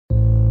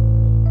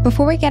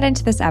Before we get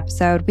into this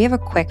episode, we have a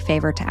quick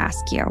favor to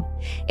ask you.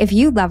 If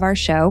you love our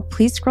show,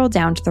 please scroll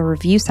down to the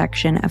review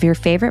section of your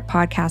favorite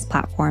podcast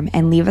platform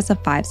and leave us a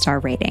 5-star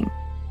rating.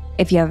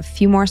 If you have a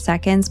few more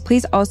seconds,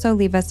 please also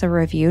leave us a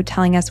review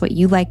telling us what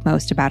you like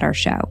most about our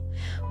show.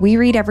 We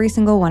read every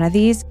single one of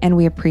these, and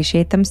we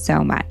appreciate them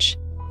so much.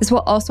 This will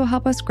also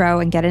help us grow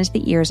and get into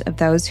the ears of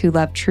those who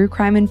love true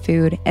crime and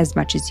food as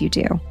much as you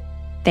do.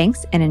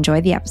 Thanks, and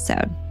enjoy the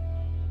episode.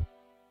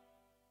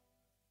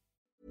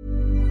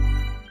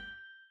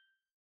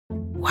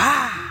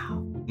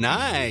 Wow.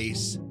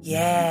 Nice.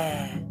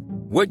 Yeah.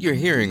 What you're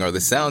hearing are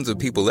the sounds of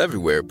people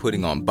everywhere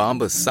putting on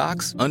Bombas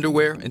socks,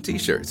 underwear, and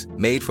T-shirts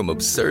made from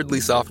absurdly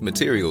soft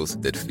materials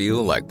that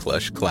feel like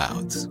plush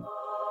clouds.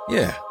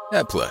 Yeah,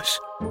 that plush.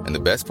 And the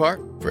best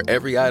part? For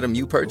every item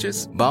you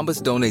purchase,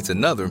 Bombas donates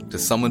another to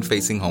someone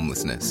facing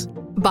homelessness.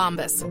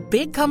 Bombas.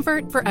 Big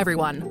comfort for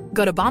everyone.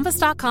 Go to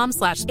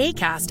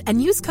bombas.com/ACAST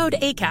and use code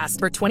ACAST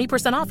for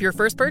 20% off your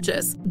first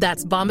purchase.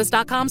 That's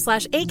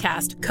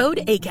bombas.com/ACAST. Code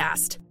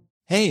ACAST.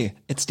 Hey,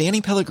 it's Danny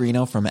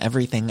Pellegrino from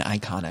Everything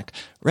Iconic.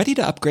 Ready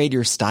to upgrade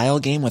your style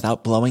game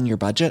without blowing your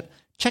budget?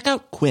 Check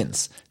out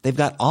Quince. They've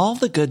got all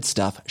the good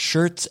stuff,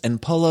 shirts and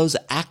polos,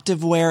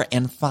 activewear,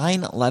 and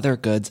fine leather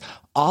goods,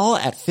 all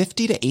at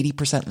 50 to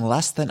 80%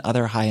 less than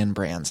other high-end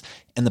brands.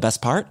 And the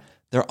best part?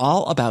 They're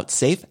all about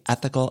safe,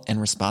 ethical, and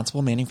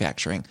responsible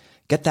manufacturing.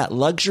 Get that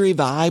luxury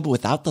vibe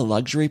without the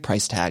luxury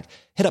price tag.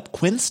 Hit up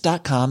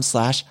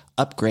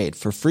quince.com/upgrade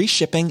for free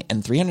shipping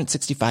and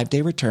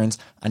 365-day returns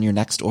on your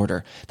next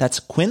order. That's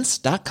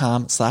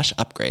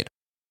quince.com/upgrade.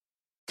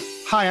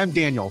 Hi, I'm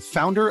Daniel,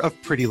 founder of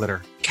Pretty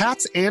Litter.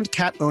 Cats and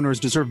cat owners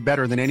deserve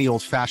better than any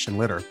old-fashioned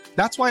litter.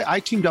 That's why I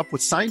teamed up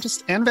with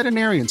scientists and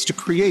veterinarians to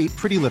create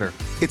Pretty Litter.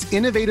 Its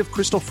innovative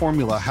crystal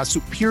formula has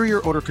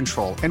superior odor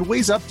control and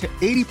weighs up to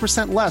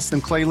 80% less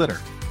than clay litter.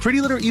 Pretty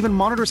Litter even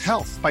monitors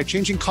health by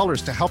changing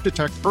colors to help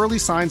detect early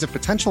signs of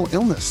potential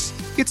illness.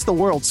 It's the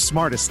world's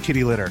smartest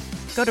kitty litter.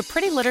 Go to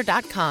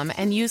prettylitter.com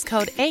and use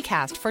code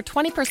ACAST for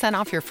 20%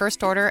 off your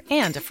first order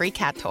and a free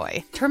cat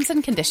toy. Terms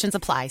and conditions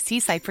apply. See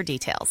site for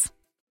details.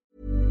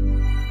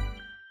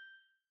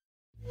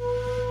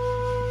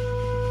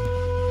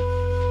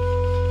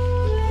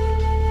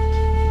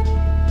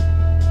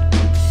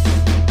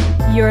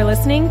 You're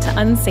listening to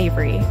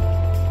Unsavory,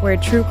 where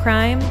true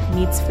crime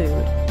meets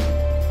food.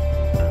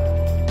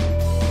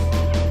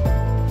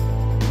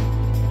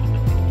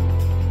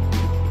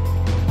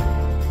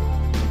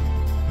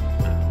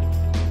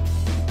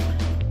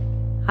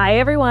 Hi,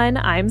 everyone.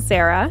 I'm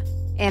Sarah.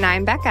 And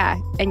I'm Becca,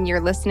 and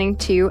you're listening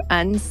to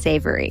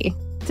Unsavory.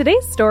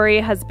 Today's story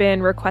has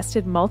been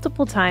requested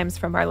multiple times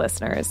from our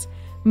listeners.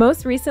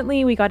 Most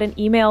recently, we got an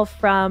email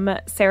from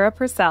Sarah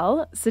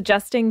Purcell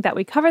suggesting that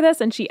we cover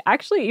this, and she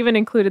actually even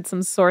included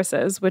some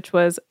sources, which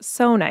was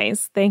so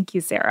nice. Thank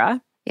you,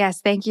 Sarah.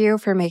 Yes, thank you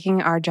for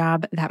making our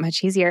job that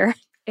much easier.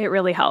 It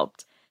really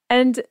helped.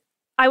 And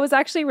I was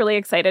actually really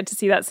excited to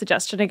see that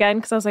suggestion again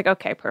because I was like,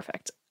 okay,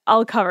 perfect.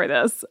 I'll cover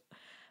this.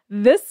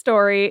 This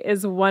story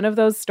is one of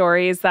those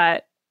stories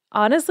that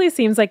honestly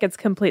seems like it's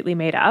completely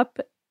made up.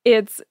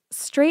 It's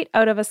straight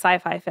out of a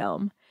sci-fi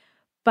film.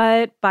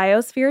 But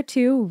Biosphere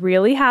 2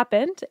 really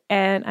happened,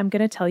 and I'm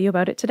going to tell you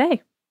about it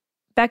today.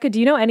 Becca, do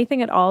you know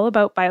anything at all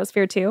about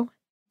Biosphere 2?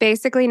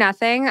 Basically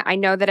nothing. I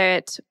know that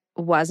it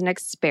was an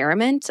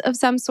experiment of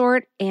some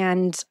sort,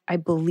 and I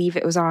believe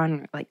it was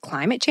on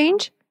climate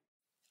change.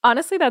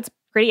 Honestly, that's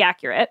pretty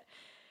accurate.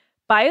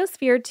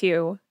 Biosphere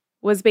 2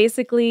 was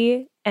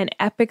basically an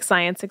epic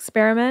science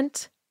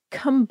experiment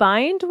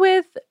combined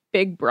with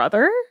Big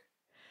Brother.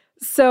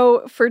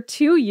 So for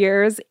 2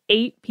 years,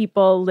 8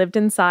 people lived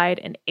inside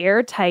an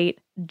airtight,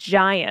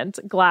 giant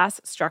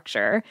glass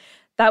structure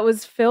that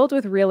was filled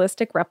with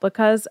realistic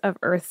replicas of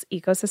Earth's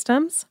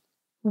ecosystems,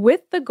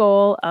 with the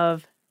goal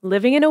of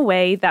living in a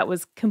way that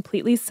was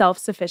completely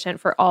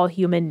self-sufficient for all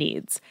human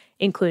needs,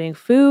 including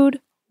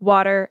food,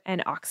 water,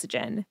 and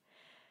oxygen.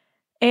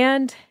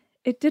 And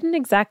it didn't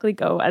exactly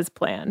go as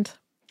planned.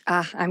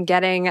 I'm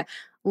getting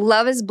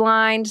Love is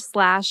Blind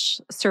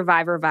 /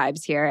 Survivor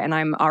vibes here, and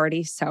I'm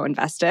already so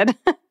invested.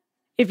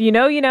 If you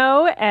know, you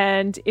know,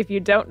 and if you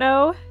don't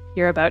know,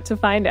 you're about to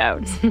find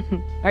out.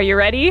 Are you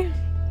ready?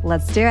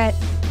 Let's do it.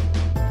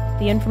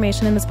 The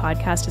information in this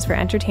podcast is for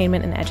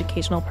entertainment and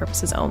educational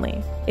purposes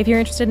only. If you're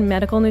interested in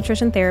medical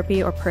nutrition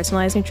therapy or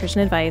personalized nutrition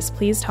advice,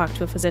 please talk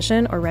to a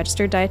physician or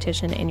registered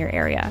dietitian in your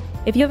area.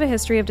 If you have a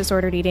history of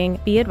disordered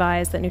eating, be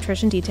advised that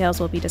nutrition details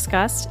will be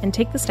discussed and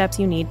take the steps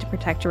you need to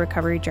protect your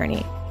recovery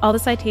journey. All the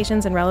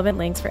citations and relevant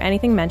links for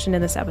anything mentioned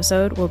in this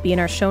episode will be in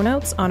our show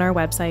notes on our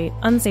website,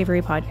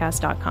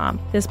 unsavorypodcast.com.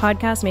 This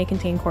podcast may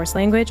contain coarse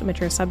language,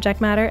 mature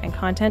subject matter, and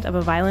content of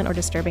a violent or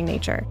disturbing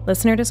nature.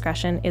 Listener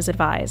discretion is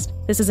advised.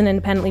 This is an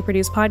independently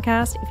produced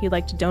podcast. If you'd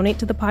like to donate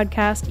to the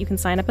podcast, you can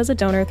sign up as a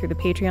donor through the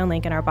Patreon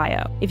link in our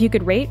bio. If you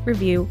could rate,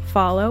 review,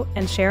 follow,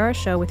 and share our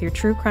show with your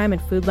true crime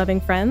and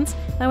food-loving friends,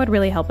 that would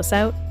really help us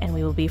out, and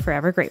we will be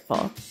forever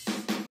grateful.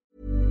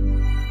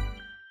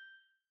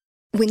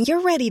 When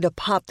you're ready to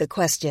pop the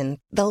question,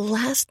 the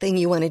last thing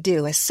you want to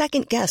do is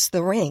second-guess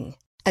the ring.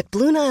 At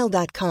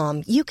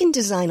BlueNile.com, you can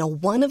design a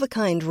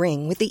one-of-a-kind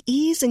ring with the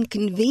ease and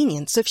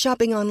convenience of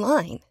shopping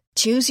online.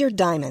 Choose your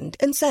diamond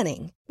and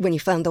setting. When you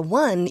find the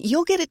one,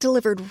 you'll get it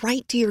delivered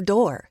right to your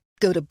door.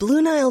 Go to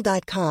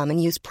BlueNile.com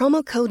and use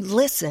promo code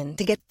LISTEN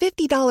to get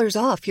 $50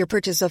 off your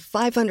purchase of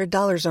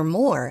 $500 or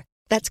more.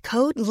 That's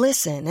code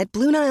LISTEN at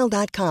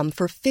BlueNile.com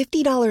for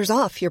 $50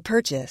 off your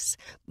purchase.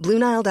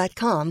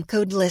 BlueNile.com,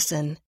 code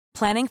LISTEN.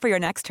 Planning for your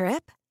next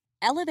trip?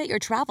 Elevate your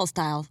travel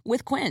style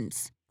with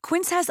Quince.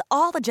 Quince has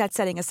all the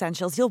jet-setting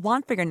essentials you'll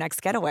want for your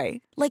next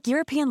getaway, like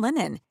European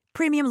linen,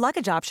 premium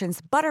luggage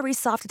options, buttery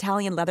soft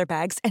Italian leather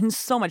bags, and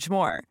so much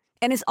more.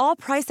 And is all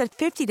priced at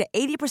 50 to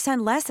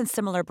 80% less than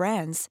similar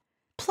brands.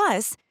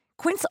 Plus,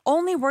 Quince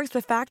only works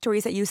with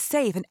factories that use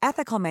safe and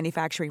ethical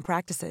manufacturing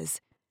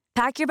practices.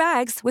 Pack your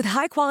bags with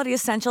high-quality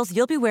essentials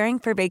you'll be wearing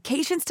for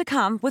vacations to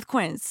come with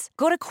Quince.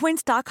 Go to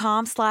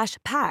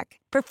quince.com/pack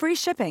for free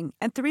shipping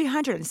and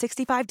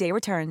 365-day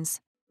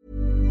returns.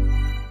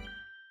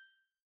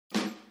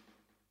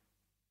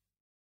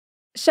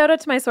 Shout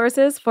out to my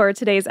sources for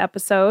today's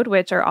episode,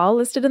 which are all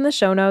listed in the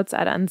show notes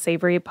at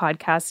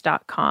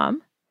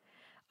unsavorypodcast.com.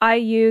 I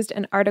used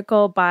an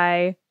article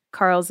by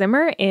Carl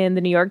Zimmer in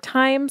the New York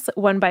Times,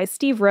 one by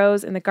Steve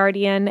Rose in The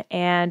Guardian,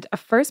 and a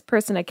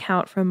first-person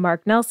account from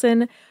Mark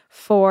Nelson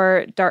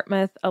for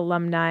Dartmouth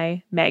Alumni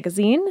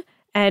Magazine,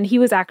 and he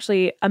was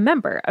actually a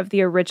member of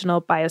the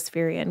original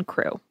Biospherian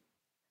crew.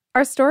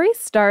 Our story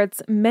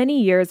starts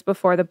many years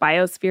before the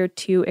Biosphere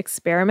 2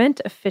 experiment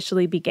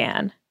officially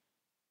began.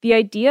 The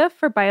idea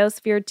for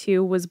Biosphere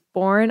 2 was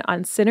born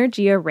on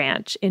Synergia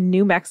Ranch in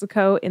New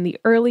Mexico in the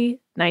early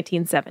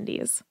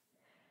 1970s.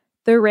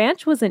 The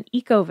ranch was an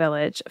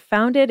eco-village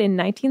founded in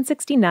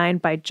 1969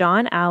 by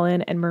John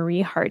Allen and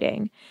Marie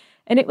Harding,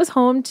 and it was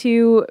home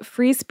to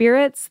free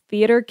spirits,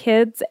 theater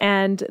kids,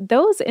 and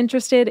those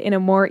interested in a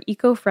more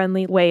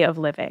eco-friendly way of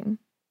living.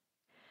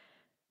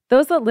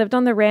 Those that lived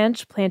on the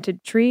ranch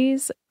planted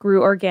trees,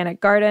 grew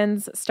organic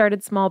gardens,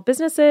 started small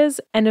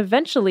businesses, and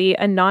eventually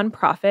a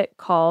nonprofit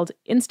called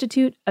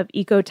Institute of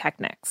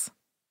Ecotechnics.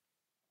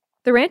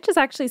 The ranch is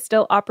actually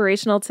still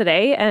operational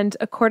today, and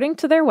according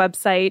to their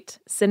website,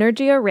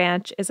 Synergia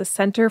Ranch is a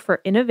center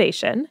for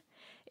innovation.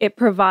 It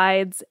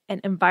provides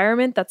an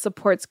environment that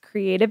supports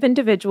creative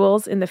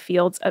individuals in the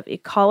fields of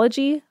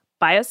ecology,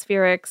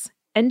 biospherics,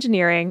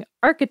 engineering,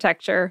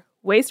 architecture,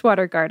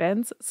 wastewater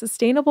gardens,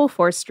 sustainable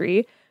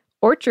forestry,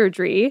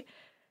 orchardry,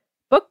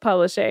 book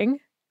publishing,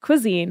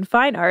 cuisine,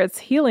 fine arts,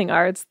 healing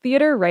arts,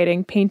 theater,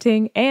 writing,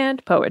 painting,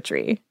 and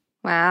poetry.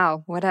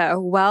 Wow, what a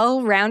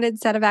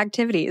well-rounded set of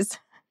activities.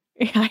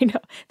 Yeah, I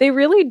know. They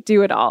really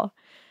do it all.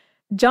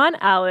 John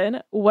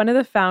Allen, one of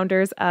the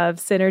founders of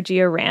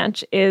Synergia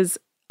Ranch, is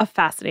a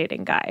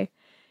fascinating guy.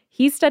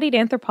 He studied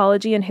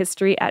anthropology and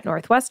history at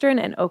Northwestern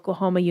and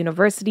Oklahoma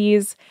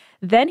universities.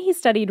 Then he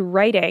studied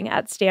writing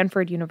at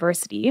Stanford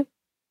University.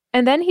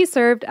 And then he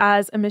served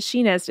as a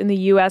machinist in the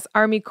U.S.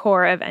 Army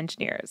Corps of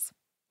Engineers.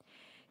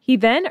 He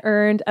then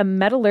earned a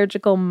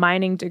metallurgical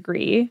mining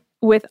degree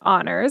with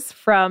honors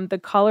from the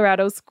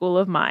Colorado School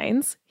of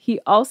Mines. He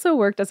also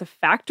worked as a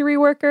factory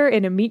worker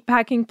in a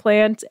meatpacking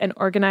plant and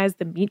organized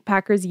the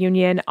Meatpackers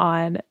Union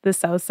on the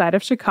south side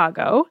of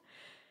Chicago.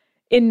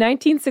 In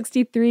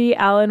 1963,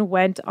 Allen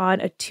went on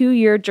a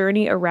 2-year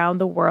journey around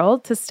the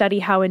world to study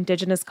how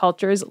indigenous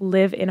cultures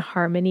live in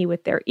harmony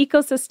with their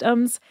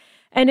ecosystems.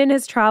 And in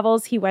his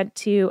travels, he went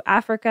to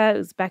Africa,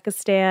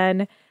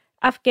 Uzbekistan,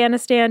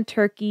 Afghanistan,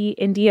 Turkey,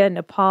 India,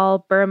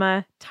 Nepal,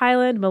 Burma,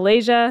 Thailand,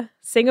 Malaysia,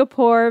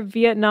 Singapore,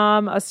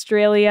 Vietnam,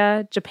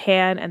 Australia,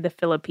 Japan, and the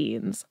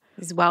Philippines.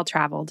 He's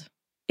well-traveled.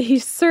 He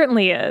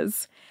certainly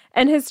is.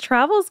 And his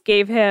travels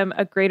gave him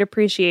a great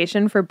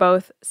appreciation for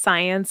both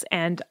science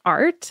and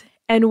art.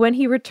 And when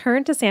he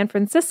returned to San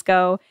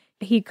Francisco,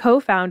 he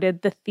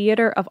co-founded the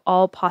Theater of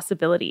All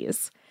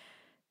Possibilities.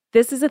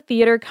 This is a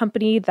theater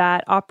company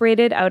that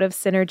operated out of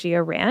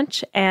Synergia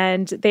Ranch,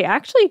 and they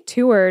actually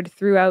toured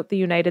throughout the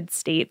United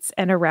States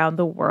and around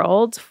the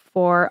world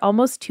for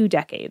almost 2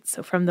 decades,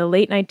 so from the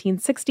late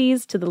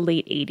 1960s to the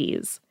late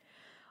 80s.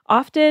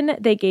 Often,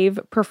 they gave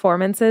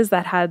performances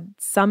that had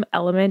some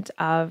element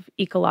of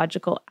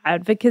ecological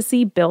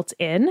advocacy built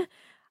in,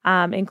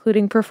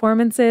 including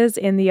performances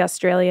in the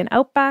Australian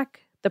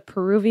outback, the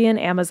Peruvian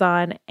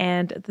Amazon,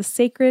 and the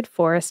sacred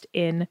forest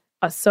in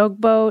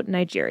Osogbo,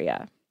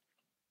 Nigeria.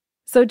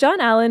 So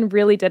John Allen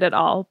really did it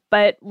all,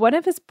 but one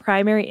of his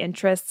primary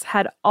interests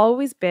had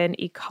always been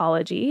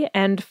ecology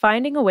and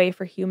finding a way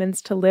for humans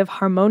to live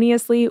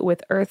harmoniously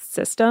with Earth's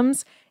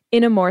systems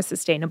in a more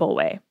sustainable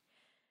way.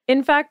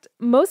 In fact,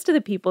 most of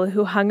the people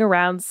who hung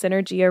around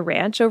Synergia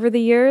Ranch over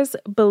the years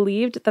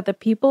believed that the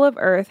people of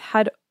Earth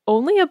had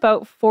only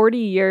about 40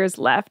 years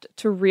left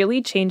to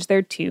really change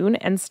their tune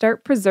and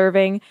start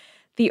preserving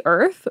the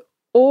Earth,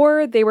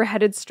 or they were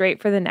headed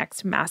straight for the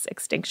next mass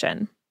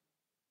extinction.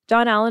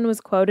 John Allen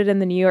was quoted in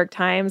the New York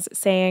Times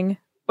saying,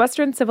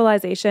 "Western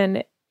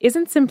civilization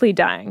isn't simply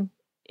dying,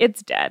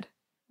 it's dead.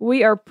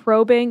 We are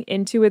probing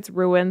into its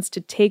ruins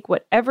to take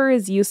whatever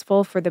is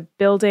useful for the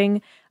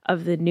building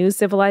of the new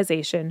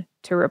civilization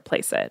to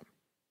replace it."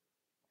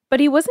 But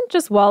he wasn't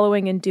just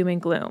wallowing in doom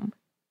and gloom.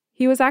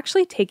 He was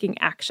actually taking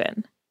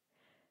action.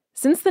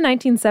 Since the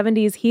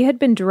 1970s, he had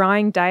been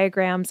drawing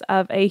diagrams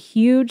of a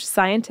huge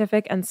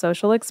scientific and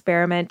social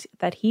experiment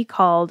that he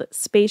called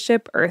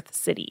Spaceship Earth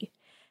City,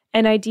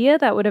 an idea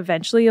that would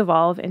eventually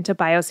evolve into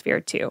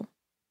Biosphere 2.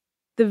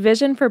 The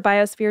vision for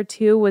Biosphere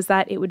 2 was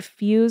that it would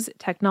fuse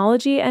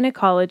technology and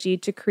ecology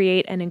to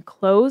create an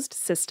enclosed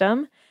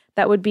system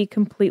that would be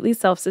completely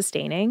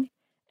self-sustaining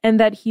and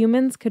that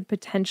humans could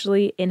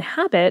potentially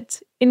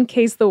inhabit in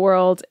case the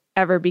world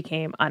ever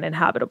became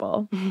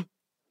uninhabitable.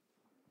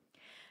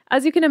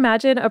 As you can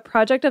imagine, a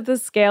project of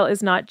this scale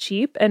is not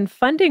cheap, and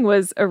funding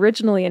was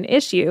originally an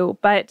issue,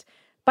 but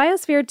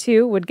Biosphere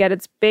 2 would get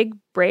its big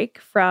break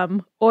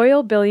from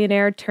oil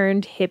billionaire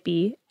turned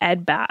hippie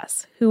Ed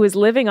Bass, who was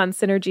living on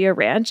Synergia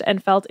Ranch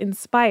and felt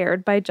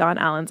inspired by John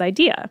Allen's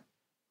idea.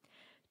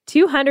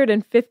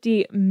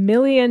 $250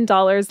 million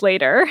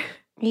later,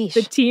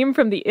 the team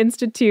from the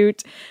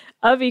Institute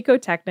of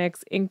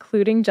Ecotechnics,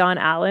 including John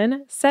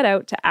Allen, set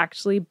out to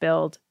actually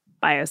build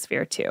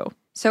Biosphere 2.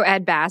 So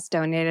Ed Bass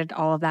donated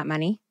all of that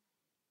money?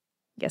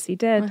 Yes, he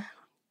did.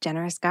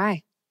 Generous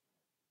guy.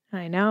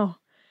 I know.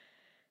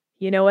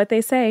 You know what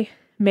they say,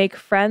 make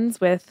friends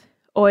with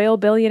oil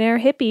billionaire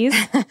hippies.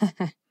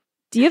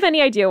 Do you have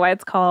any idea why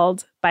it's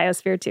called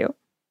Biosphere 2?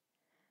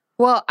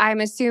 Well, I'm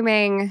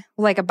assuming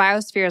like a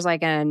biosphere is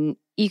like an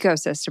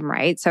ecosystem,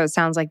 right? So it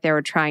sounds like they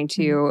were trying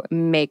to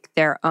make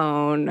their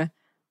own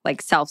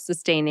like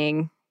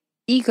self-sustaining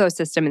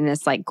ecosystem in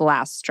this like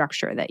glass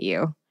structure that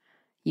you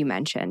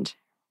mentioned,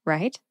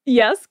 right?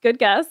 Yes, good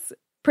guess.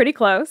 Pretty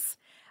close.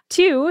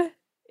 2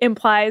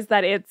 implies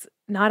that it's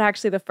not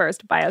actually the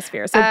first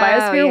biosphere. So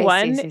Biosphere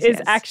 1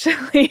 is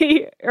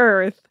actually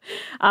Earth.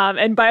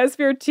 And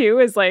Biosphere 2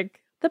 is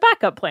like the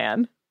backup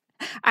plan.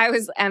 I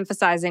was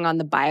emphasizing on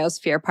the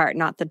biosphere part,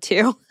 not the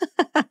 2.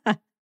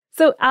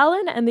 So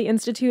Allen and the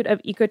Institute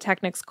of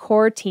Ecotechnics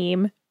core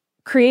team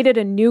created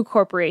a new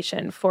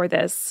corporation for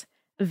this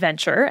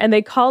venture, and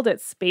they called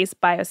it Space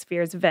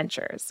Biospheres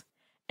Ventures.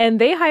 And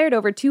they hired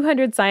over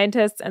 200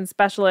 scientists and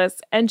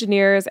specialists,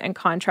 engineers and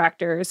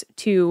contractors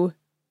to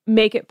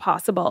make it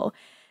possible.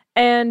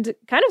 And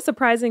kind of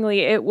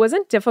surprisingly, it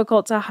wasn't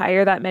difficult to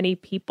hire that many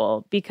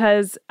people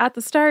because at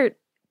the start,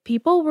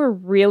 people were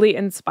really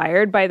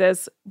inspired by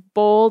this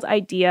bold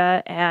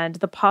idea and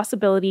the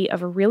possibility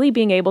of really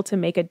being able to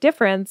make a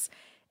difference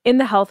in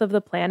the health of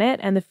the planet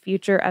and the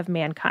future of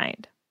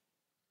mankind.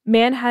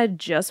 Man had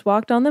just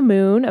walked on the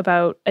moon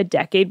about a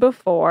decade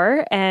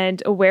before,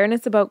 and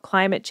awareness about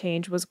climate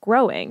change was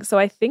growing. So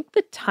I think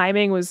the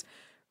timing was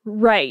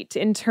right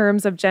in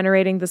terms of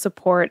generating the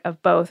support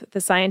of both the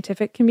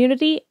scientific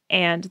community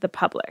and the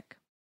public.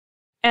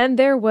 And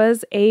there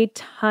was a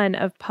ton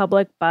of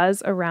public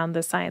buzz around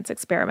the science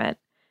experiment.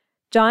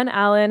 John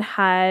Allen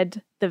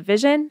had the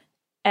vision,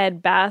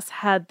 Ed Bass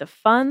had the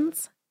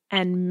funds,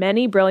 and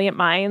many brilliant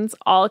minds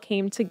all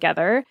came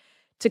together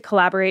to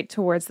collaborate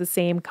towards the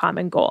same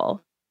common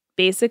goal,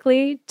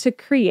 basically to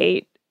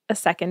create a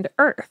second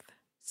Earth.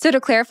 So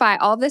to clarify,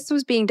 all this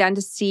was being done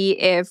to see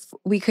if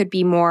we could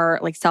be more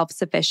like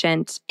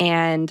self-sufficient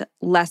and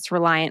less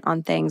reliant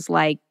on things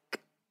like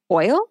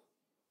oil?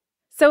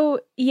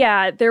 So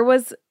yeah, there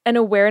was an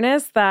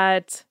awareness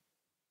that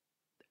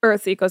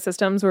Earth's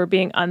ecosystems were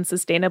being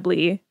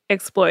unsustainably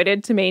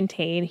exploited to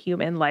maintain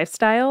human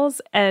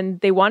lifestyles, and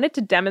they wanted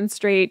to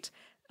demonstrate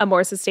a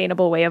more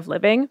sustainable way of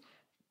living,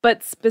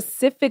 but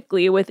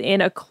specifically within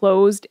a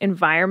closed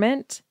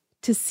environment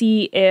to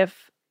see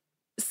if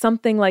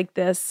something like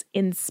this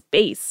in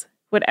space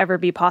would ever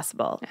be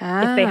possible.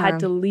 If they had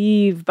to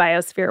leave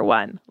Biosphere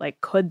 1, like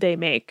could they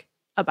make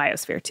a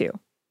Biosphere 2?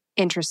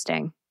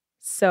 Interesting.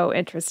 So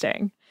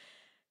interesting.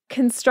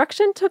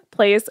 Construction took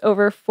place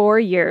over 4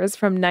 years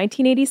from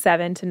 1987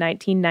 to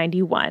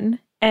 1991.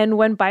 And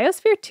when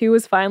Biosphere 2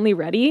 was finally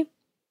ready,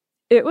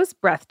 it was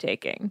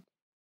breathtaking.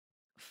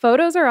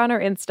 Photos are on our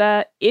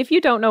Insta. If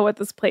you don't know what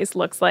this place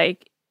looks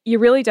like, you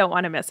really don't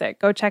want to miss it.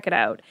 Go check it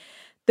out.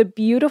 The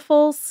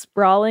beautiful,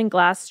 sprawling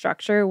glass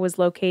structure was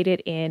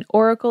located in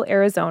Oracle,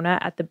 Arizona,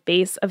 at the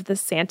base of the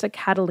Santa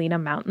Catalina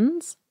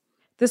Mountains.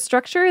 The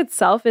structure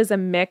itself is a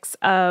mix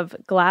of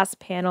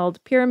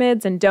glass-paneled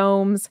pyramids and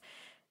domes.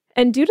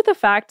 And due to the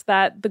fact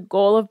that the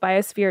goal of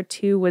Biosphere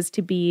 2 was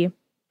to be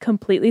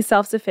completely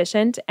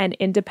self-sufficient and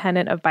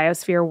independent of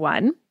Biosphere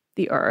 1,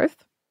 the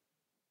Earth,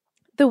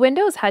 the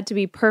windows had to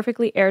be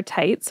perfectly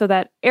airtight so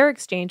that air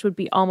exchange would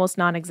be almost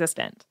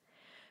non-existent.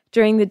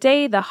 During the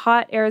day, the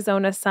hot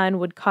Arizona sun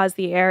would cause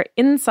the air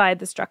inside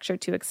the structure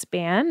to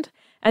expand,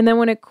 and then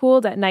when it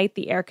cooled at night,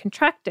 the air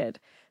contracted.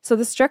 So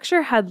the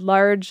structure had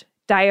large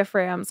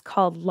diaphragms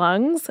called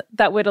lungs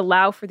that would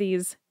allow for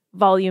these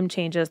volume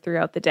changes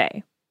throughout the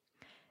day.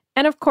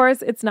 And of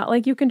course, it's not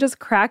like you can just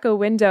crack a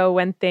window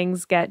when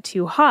things get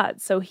too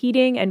hot. So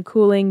heating and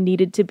cooling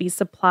needed to be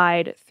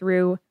supplied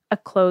through a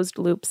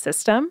closed-loop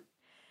system.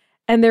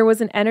 And there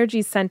was an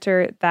energy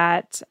center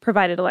that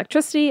provided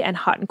electricity and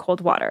hot and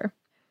cold water.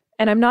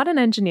 And I'm not an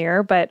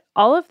engineer, but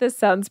all of this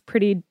sounds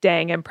pretty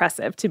dang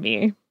impressive to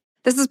me.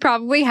 This is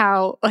probably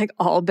how like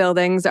all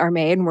buildings are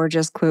made and we're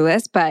just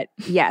clueless. But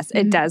yes,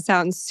 it does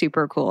sound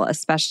super cool,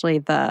 especially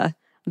the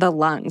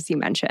lungs you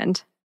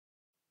mentioned.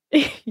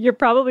 You're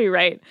probably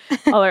right.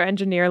 All our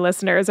engineer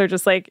listeners are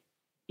just like,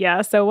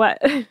 yeah, so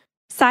what?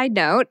 Side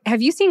note,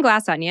 have you seen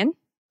Glass Onion?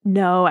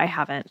 No, I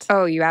haven't.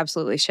 Oh, you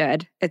absolutely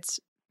should. It's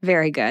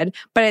very good.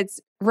 But it's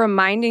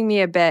reminding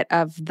me a bit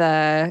of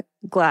the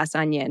Glass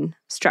Onion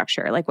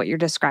structure, like what you're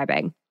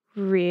describing.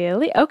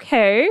 Really?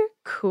 Okay,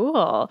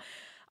 cool.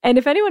 And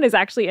if anyone is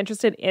actually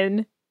interested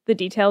in the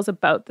details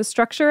about the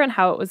structure and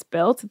how it was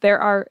built, there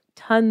are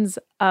tons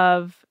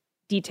of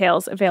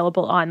details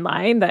available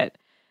online that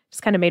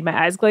just kind of made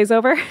my eyes glaze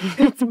over.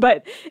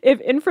 But if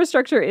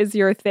infrastructure is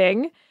your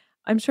thing,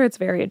 I'm sure it's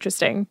very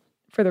interesting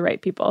for the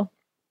right people.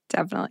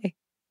 Definitely.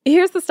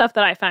 Here's the stuff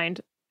that I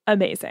find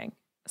amazing.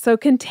 So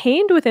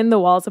contained within the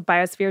walls of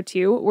Biosphere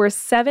 2 were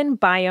 7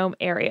 biome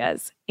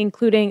areas,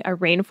 including a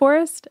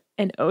rainforest,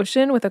 an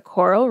ocean with a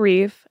coral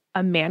reef,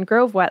 a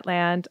mangrove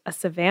wetland, a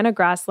savanna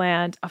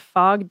grassland, a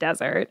fog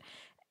desert,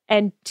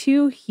 and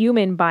 2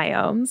 human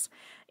biomes,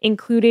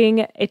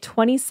 including a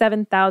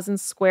 27,000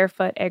 square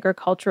foot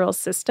agricultural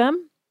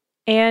system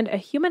and a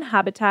human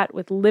habitat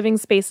with living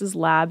spaces,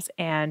 labs,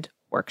 and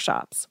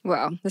workshops.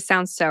 Wow, this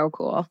sounds so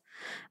cool.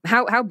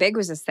 How big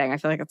was this thing? I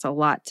feel like it's a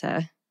lot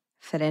to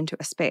fit into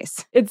a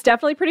space. It's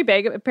definitely pretty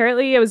big.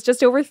 Apparently, it was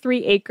just over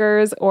 3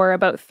 acres or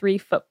about 3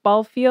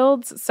 football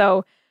fields.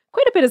 So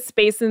quite a bit of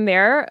space in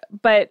there.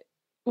 But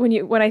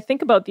when I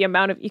think about the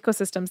amount of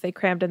ecosystems they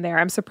crammed in there,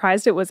 I'm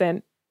surprised it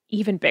wasn't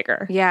even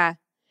bigger. Yeah.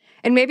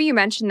 And maybe you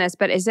mentioned this,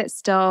 but is it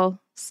still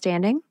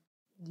standing?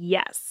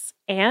 Yes.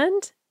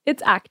 And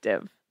it's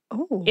active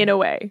in a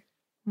way.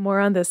 More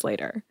on this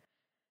later.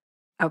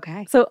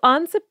 Okay. So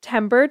on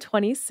September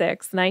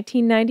 26,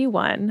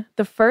 1991,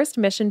 the first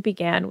mission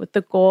began with the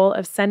goal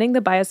of sending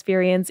the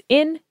Biospherians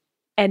in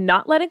and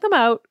not letting them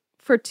out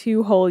for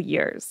 2 whole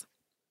years.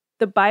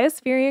 The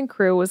Biospherian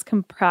crew was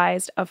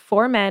comprised of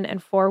 4 men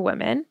and 4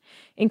 women,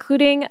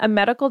 including a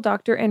medical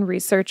doctor and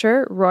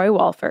researcher, Roy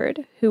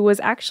Walford, who was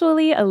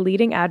actually a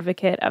leading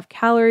advocate of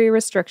calorie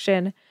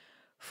restriction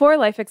for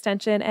life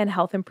extension and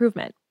health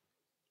improvement,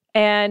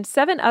 and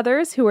 7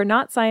 others who were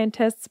not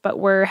scientists but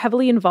were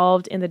heavily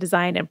involved in the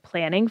design and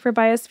planning for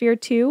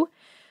Biosphere 2.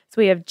 So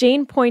we have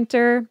Jane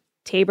Poynter,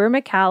 Tabor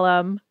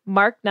McCallum,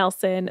 Mark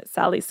Nelson,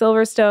 Sally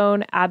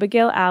Silverstone,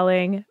 Abigail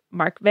Alling,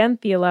 Mark Van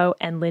Thielo,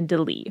 and Linda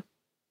Lee.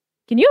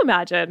 Can you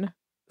imagine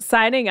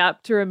signing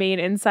up to remain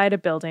inside a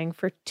building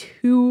for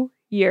 2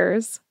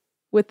 years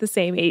with the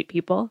same 8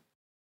 people?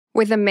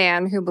 With a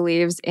man who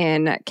believes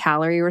in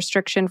calorie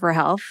restriction for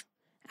health?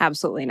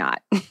 Absolutely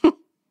not.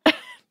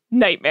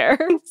 Nightmare.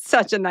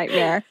 Such a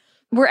nightmare.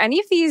 Were any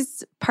of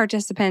these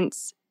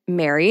participants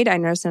married? I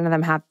noticed none of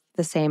them have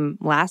the same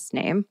last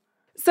name.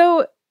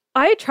 So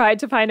I tried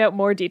to find out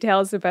more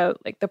details about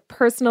like the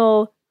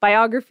personal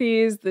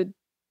biographies, the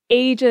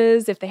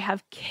ages, if they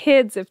have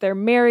kids, if they're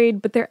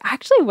married, but there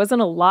actually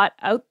wasn't a lot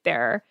out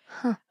there.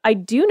 Huh. I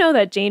do know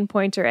that Jane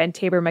Poynter and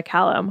Tabor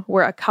McCallum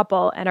were a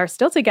couple and are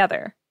still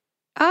together.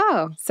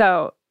 Oh.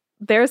 So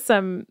there's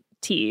some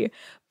tea.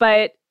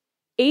 But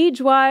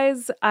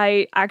age-wise,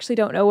 I actually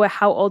don't know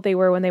how old they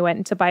were when they went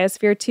into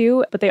Biosphere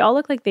 2, but they all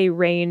look like they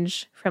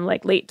range from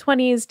like late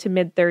 20s to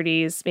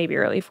mid-30s, maybe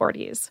early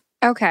 40s.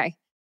 Okay.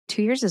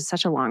 2 years is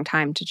such a long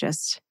time to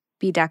just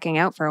be ducking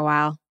out for a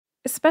while.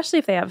 Especially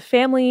if they have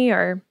family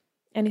or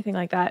anything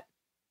like that.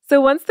 So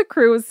once the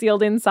crew was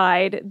sealed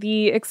inside,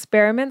 the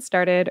experiment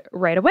started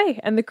right away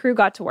and the crew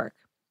got to work.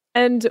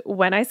 And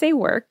when I say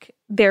work,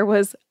 there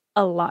was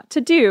a lot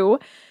to do,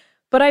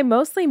 but I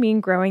mostly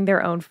mean growing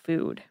their own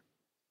food.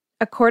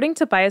 According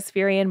to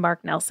Biospherian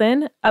Mark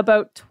Nelson,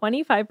 about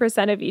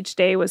 25% of each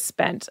day was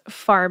spent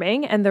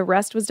farming, and the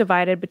rest was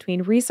divided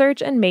between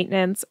research and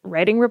maintenance,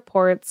 writing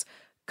reports,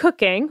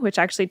 cooking, which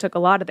actually took a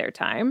lot of their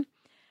time,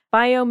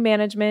 biome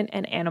management,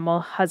 and animal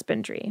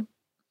husbandry.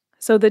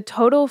 So the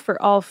total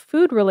for all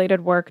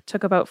food-related work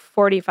took about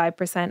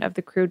 45% of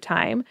the crew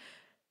time,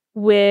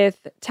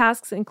 with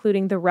tasks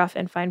including the rough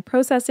and fine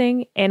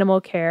processing, animal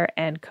care,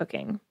 and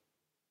cooking.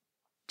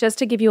 Just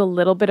to give you a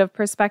little bit of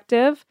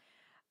perspective,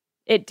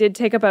 it did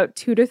take about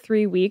 2 to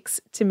 3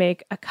 weeks to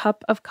make a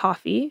cup of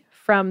coffee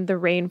from the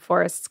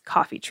rainforest's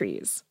coffee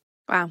trees.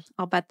 Wow,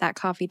 I'll bet that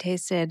coffee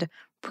tasted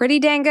pretty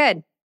dang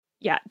good.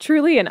 Yeah,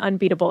 truly an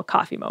unbeatable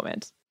coffee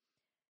moment.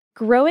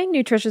 Growing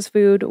nutritious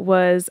food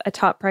was a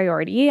top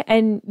priority,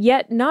 and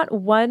yet not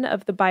one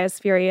of the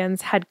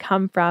Biospherians had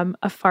come from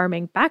a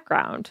farming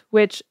background,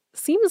 which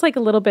seems like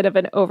a little bit of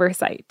an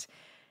oversight.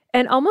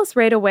 And almost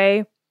right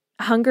away,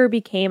 hunger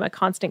became a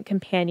constant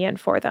companion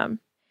for them.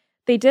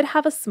 They did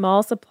have a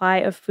small supply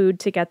of food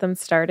to get them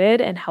started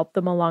and help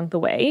them along the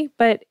way,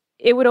 but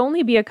it would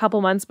only be a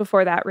couple months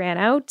before that ran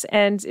out,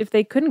 and if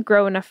they couldn't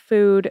grow enough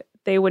food,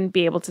 they wouldn't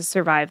be able to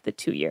survive the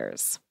 2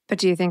 years. But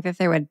do you think that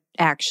they would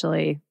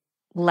actually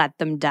let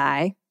them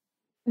die?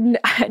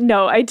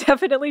 No, I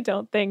definitely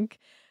don't think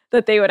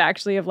that they would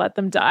actually have let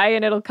them die,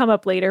 and it'll come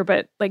up later,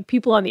 but like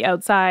people on the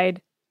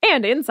outside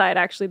and inside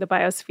actually the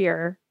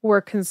biosphere were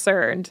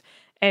concerned.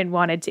 and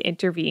wanted to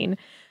intervene.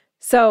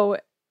 So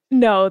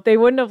no, they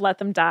wouldn't have let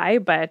them die,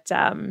 but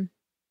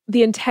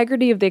the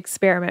integrity of the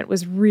experiment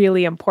was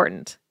really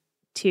important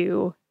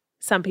to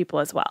some people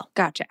as well.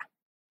 Gotcha.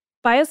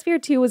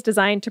 Biosphere 2 was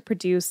designed to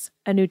produce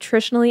a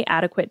nutritionally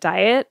adequate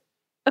diet,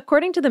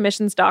 according to the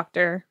mission's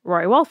doctor,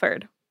 Roy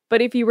Walford.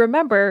 But if you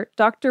remember,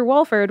 Dr.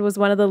 Walford was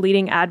one of the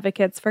leading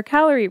advocates for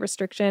calorie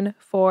restriction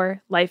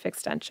for life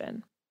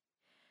extension.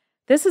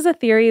 This is a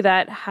theory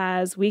that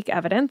has weak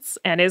evidence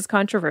and is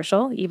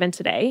controversial even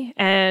today,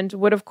 and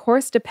would of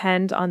course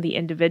depend on the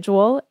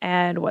individual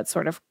and what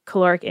sort of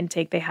caloric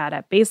intake they had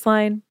at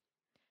baseline.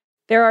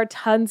 There are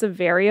tons of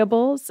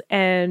variables,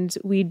 and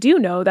we do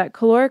know that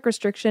caloric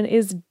restriction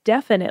is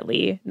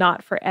definitely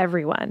not for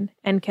everyone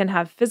and can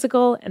have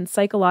physical and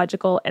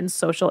psychological and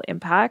social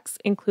impacts,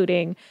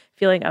 including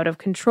feeling out of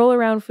control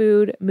around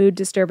food, mood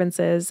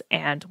disturbances,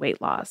 and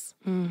weight loss.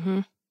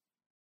 Mm-hmm.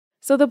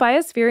 So the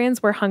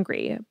Biospherians were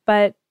hungry,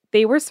 but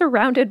they were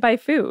surrounded by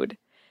food.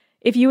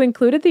 If you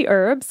included the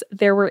herbs,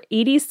 there were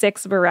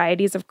 86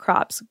 varieties of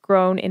crops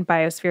grown in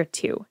Biosphere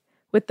 2.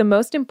 With the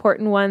most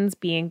important ones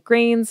being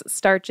grains,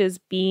 starches,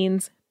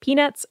 beans,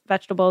 peanuts,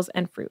 vegetables,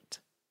 and fruit.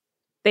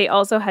 They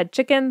also had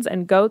chickens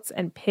and goats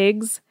and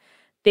pigs.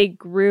 They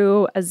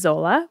grew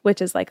azolla,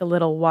 which is like a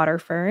little water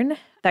fern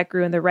that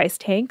grew in the rice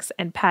tanks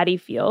and paddy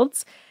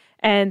fields.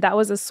 And that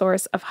was a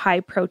source of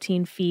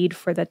high-protein feed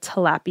for the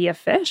tilapia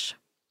fish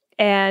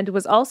and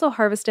was also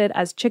harvested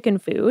as chicken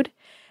food.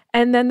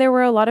 And then there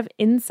were a lot of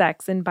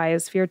insects in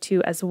Biosphere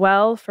 2 as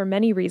well for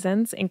many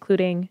reasons,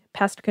 including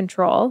pest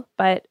control,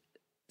 but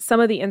some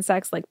of the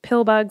insects like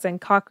pillbugs and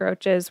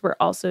cockroaches were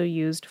also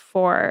used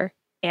for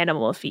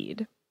animal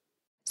feed.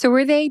 So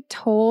were they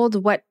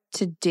told what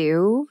to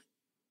do?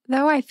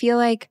 Though I feel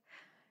like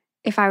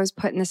if I was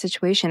put in this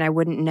situation, I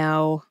wouldn't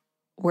know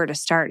where to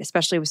start,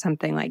 especially with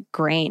something like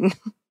grain.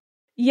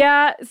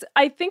 Yeah,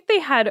 I think they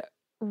had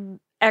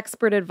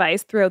expert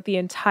advice throughout the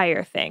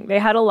entire thing. They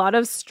had a lot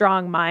of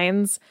strong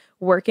minds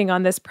working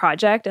on this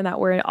project and that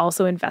were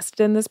also invested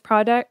in this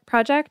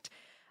project.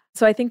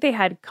 So I think they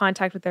had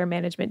contact with their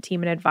management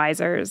team and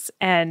advisors.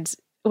 And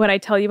when I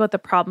tell you about the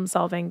problem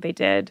solving they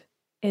did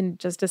in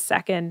just a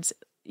second,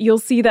 you'll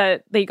see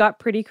that they got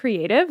pretty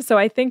creative. So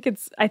I think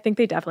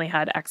they definitely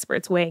had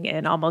experts weighing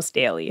in almost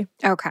daily.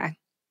 Okay.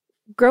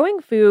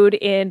 Growing food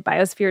in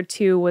Biosphere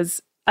 2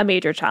 was a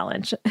major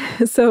challenge.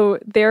 So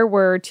there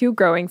were 2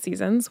 growing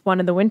seasons,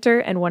 one in the winter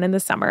and one in the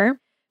summer.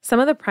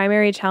 Some of the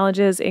primary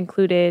challenges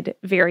included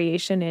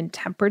variation in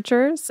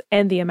temperatures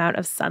and the amount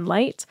of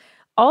sunlight,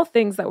 all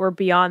things that were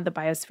beyond the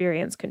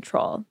Biospherians'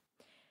 control.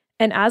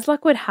 And as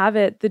luck would have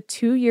it, the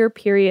 2-year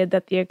period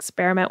that the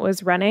experiment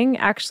was running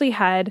actually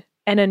had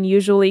an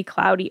unusually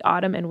cloudy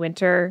autumn and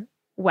winter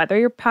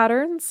weather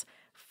patterns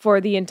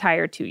for the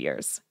entire 2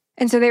 years.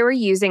 And so they were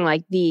using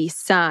like the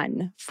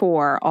sun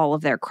for all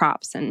of their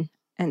crops and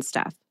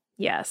stuff.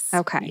 Yes.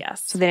 Okay.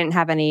 Yes. So they didn't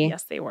have any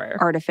Yes, they were.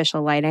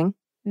 artificial lighting?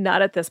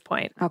 Not at this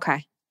point.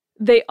 Okay.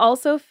 They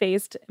also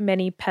faced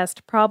many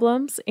pest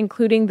problems,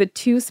 including the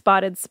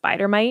 2-spotted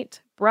spider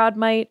mite, broad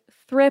mite,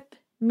 thrip,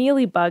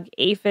 mealybug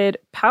aphid,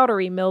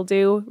 powdery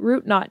mildew,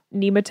 root knot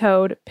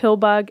nematode,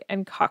 pillbug,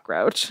 and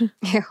cockroach.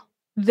 Ew.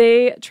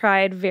 They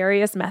tried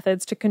various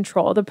methods to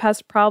control the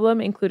pest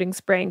problem, including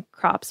spraying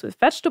crops with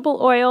vegetable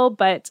oil,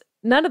 but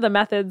none of the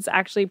methods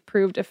actually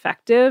proved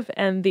effective,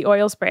 and the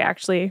oil spray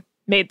actually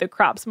made the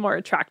crops more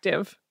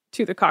attractive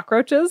to the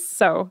cockroaches,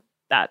 so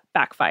that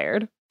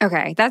backfired.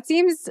 Okay. That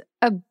seems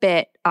a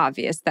bit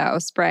obvious, though,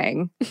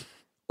 spraying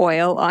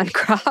oil on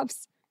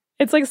crops.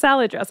 It's like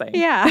salad dressing.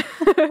 Yeah.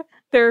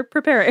 They're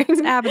preparing.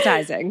 It's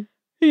appetizing.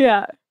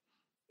 Yeah.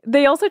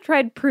 They also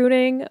tried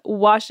pruning,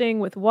 washing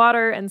with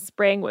water, and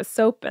spraying with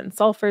soap and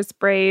sulfur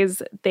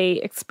sprays. They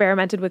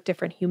experimented with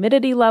different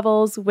humidity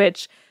levels,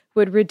 which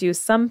would reduce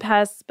some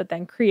pests, but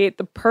then create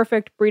the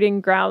perfect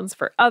breeding grounds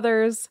for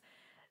others.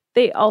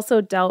 They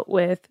also dealt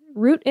with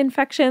root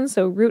infection,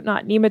 so root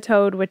knot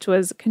nematode, which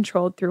was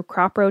controlled through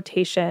crop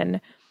rotation.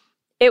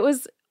 It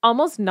was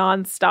almost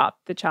nonstop,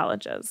 the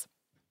challenges.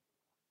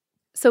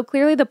 So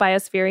clearly the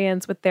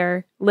Biospherians, with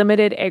their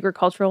limited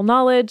agricultural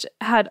knowledge,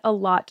 had a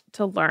lot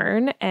to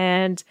learn,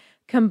 and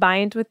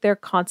combined with their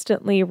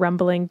constantly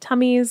rumbling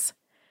tummies,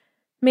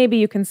 maybe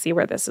you can see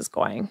where this is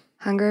going.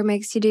 Hunger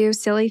makes you do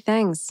silly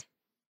things.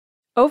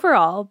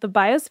 Overall, the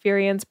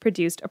Biospherians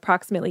produced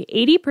approximately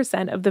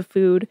 80% of the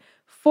food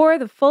for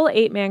the full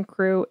 8-man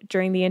crew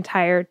during the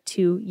entire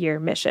 2-year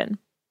mission,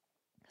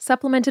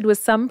 supplemented with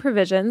some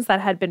provisions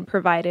that had been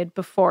provided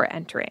before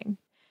entering.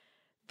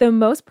 The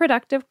most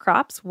productive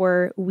crops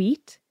were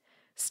wheat,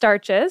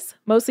 starches,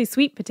 mostly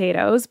sweet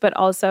potatoes, but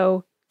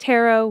also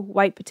taro,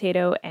 white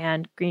potato,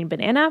 and green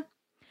banana.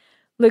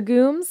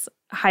 Legumes,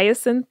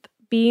 hyacinth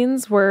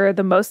beans were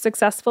the most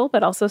successful,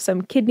 but also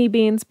some kidney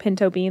beans,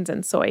 pinto beans,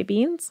 and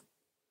soybeans.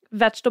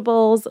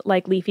 Vegetables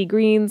like leafy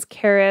greens,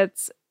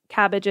 carrots,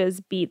 cabbages,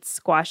 beets,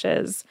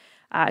 squashes,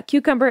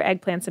 cucumber,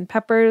 eggplants, and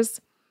peppers.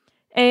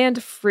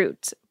 And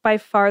fruit, by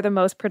far the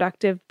most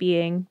productive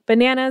being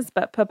bananas,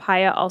 but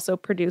papaya also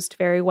produced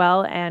very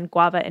well, and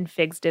guava and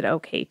figs did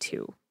okay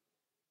too.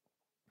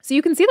 So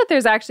you can see that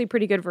there's actually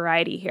pretty good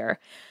variety here.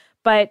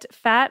 But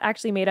fat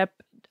actually made up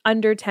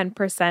under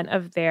 10%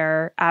 of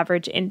their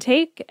average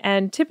intake.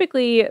 And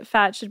typically,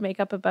 fat should make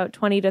up about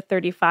 20 to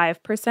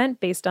 35%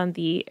 based on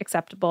the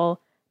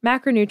acceptable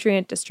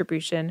macronutrient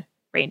distribution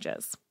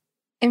ranges.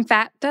 And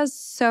fat does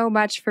so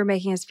much for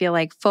making us feel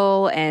like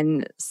full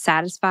and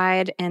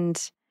satisfied,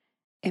 and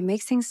it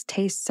makes things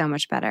taste so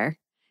much better.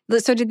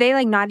 So did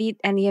they not eat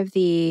any of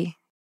the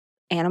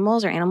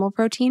animals or animal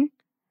protein?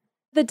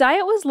 The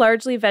diet was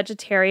largely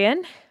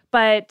vegetarian,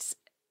 but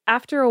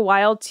after a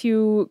while,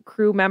 2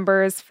 crew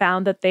members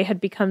found that they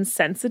had become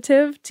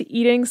sensitive to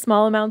eating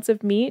small amounts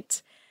of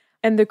meat,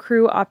 and the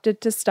crew opted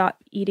to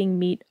stop eating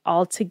meat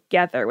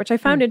altogether, which I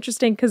found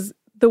interesting because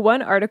the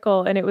one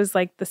article, and it was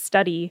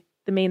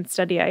the main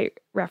study I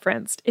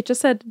referenced, it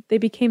just said they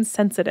became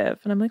sensitive.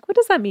 And I'm like, what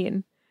does that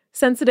mean?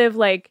 Sensitive,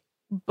 like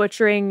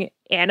butchering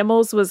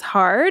animals was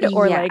hard,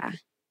 or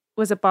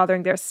was it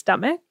bothering their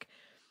stomach?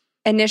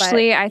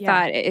 Initially, I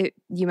thought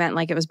you meant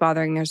it was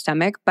bothering their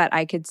stomach, but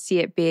I could see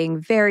it being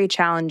very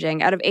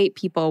challenging. Out of 8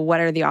 people, what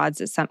are the odds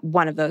that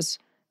one of those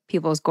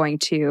people is going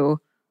to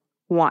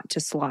want to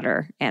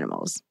slaughter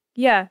animals?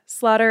 Yeah,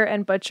 slaughter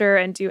and butcher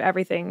and do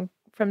everything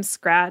from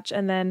scratch.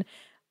 And then,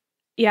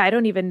 I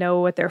don't even know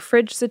what their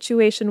fridge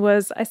situation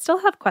was. I still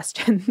have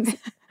questions.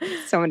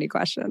 So many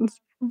questions.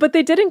 But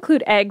they did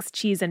include eggs,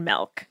 cheese, and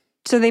milk.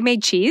 So they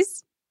made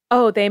cheese?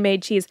 Oh, they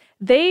made cheese.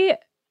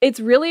 It's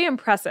really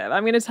impressive.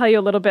 I'm going to tell you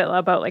a little bit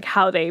about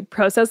how they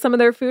process some of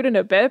their food in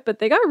a bit, but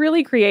they got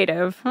really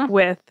creative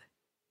with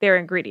their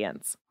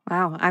ingredients.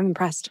 Wow, I'm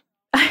impressed.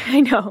 I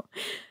know.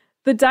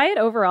 The diet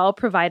overall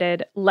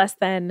provided less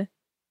than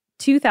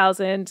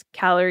 2,000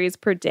 calories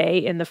per day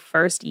in the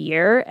first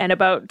year and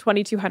about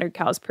 2,200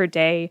 calories per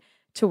day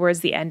towards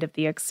the end of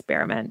the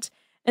experiment.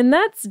 And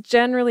that's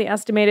generally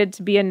estimated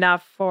to be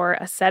enough for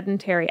a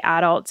sedentary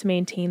adult to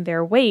maintain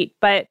their weight.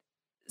 But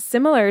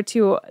similar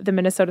to the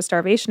Minnesota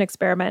starvation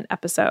experiment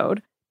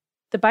episode,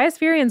 the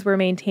Biospherians were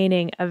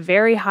maintaining a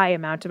very high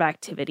amount of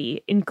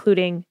activity,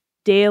 including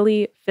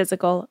daily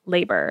physical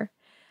labor.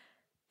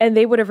 And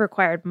they would have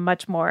required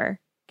much more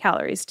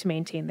calories to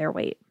maintain their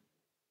weight.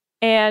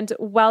 And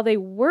while they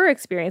were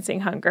experiencing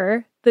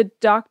hunger, the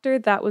doctor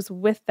that was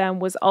with them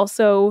was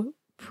also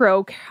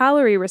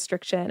pro-calorie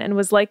restriction and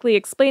was likely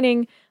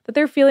explaining that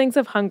their feelings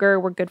of hunger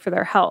were good for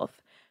their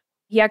health.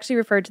 He actually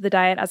referred to the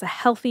diet as a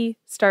healthy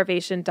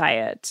starvation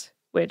diet,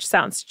 which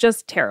sounds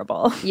just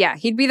terrible. Yeah,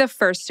 he'd be the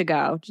first to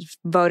go, just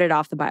voted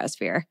off the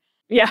biosphere.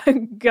 Yeah,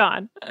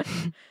 gone.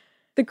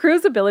 The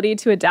crew's ability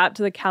to adapt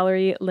to the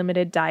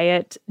calorie-limited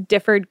diet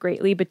differed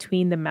greatly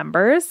between the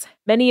members.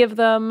 Many of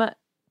them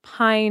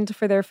pined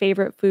for their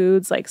favorite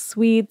foods like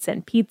sweets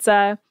and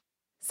pizza.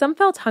 Some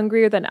felt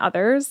hungrier than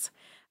others.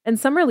 And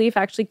some relief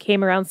actually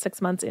came around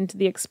 6 months into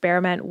the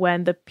experiment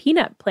when the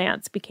peanut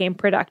plants became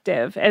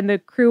productive and the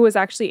crew was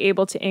actually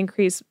able to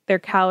increase their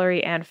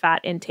calorie and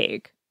fat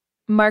intake.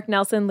 Mark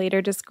Nelson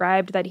later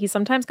described that he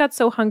sometimes got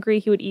so hungry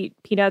he would eat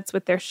peanuts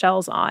with their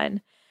shells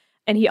on.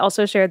 And he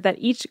also shared that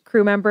each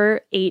crew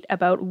member ate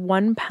about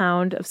 1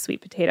 pound of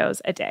sweet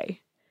potatoes a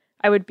day.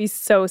 I would be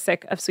so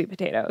sick of sweet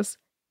potatoes.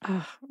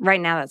 Oh, right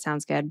now that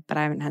sounds good, but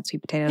I haven't had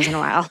sweet potatoes in a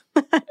while.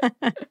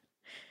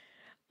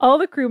 All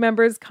the crew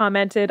members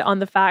commented on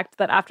the fact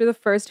that after the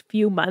first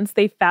few months,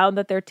 they found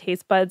that their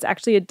taste buds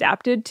actually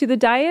adapted to the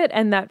diet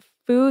and that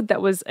food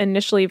that was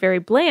initially very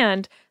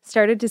bland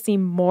started to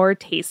seem more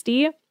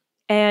tasty.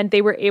 And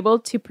they were able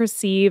to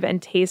perceive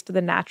and taste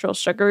the natural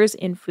sugars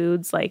in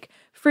foods like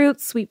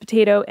fruit, sweet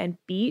potato, and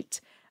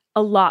beet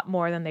a lot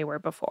more than they were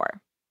before.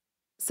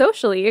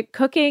 Socially,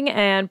 cooking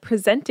and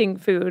presenting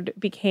food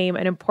became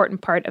an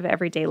important part of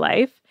everyday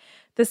life.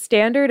 The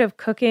standard of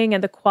cooking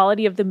and the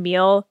quality of the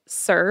meal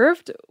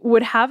served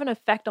would have an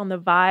effect on the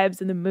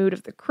vibes and the mood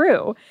of the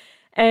crew.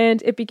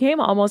 And it became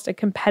almost a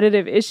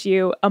competitive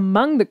issue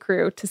among the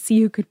crew to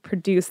see who could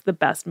produce the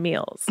best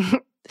meals.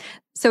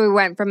 So we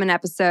went from an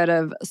episode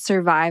of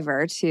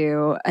Survivor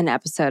to an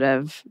episode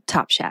of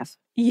Top Chef.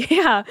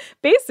 Yeah,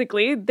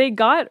 basically, they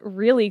got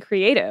really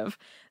creative.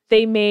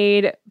 They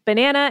made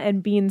banana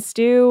and bean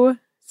stew.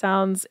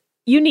 Sounds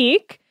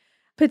unique.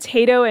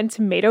 Potato and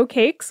tomato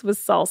cakes with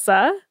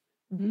salsa.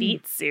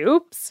 Beet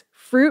soups,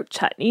 fruit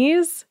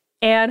chutneys,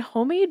 and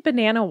homemade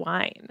banana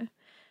wine.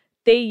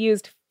 They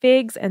used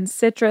figs and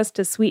citrus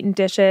to sweeten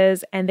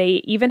dishes, and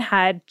they even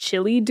had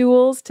chili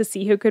duels to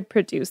see who could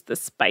produce the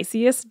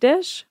spiciest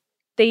dish.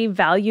 They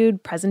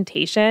valued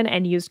presentation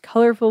and used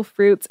colorful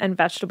fruits and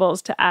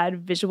vegetables to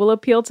add visual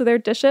appeal to their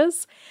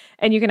dishes.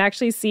 And you can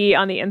actually see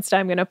on the Insta,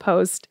 I'm going to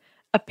post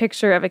a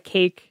picture of a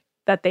cake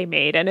that they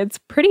made, and it's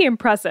pretty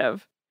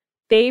impressive.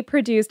 They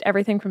produced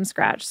everything from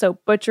scratch, so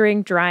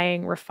butchering,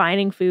 drying,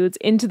 refining foods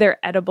into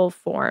their edible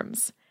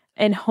forms.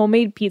 And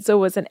homemade pizza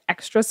was an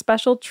extra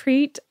special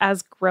treat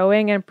as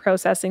growing and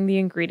processing the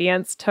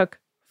ingredients took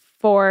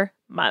 4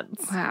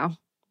 months. Wow.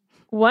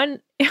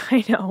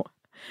 I know,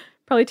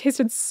 probably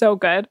tasted so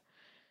good.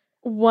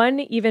 One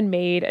even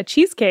made a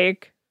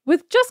cheesecake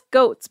with just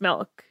goat's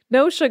milk,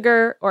 no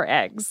sugar or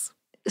eggs.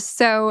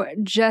 So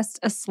just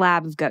a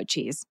slab of goat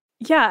cheese.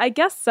 Yeah, I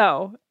guess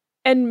so.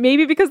 And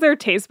maybe because their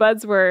taste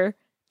buds were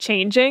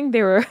changing,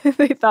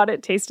 they thought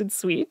it tasted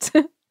sweet.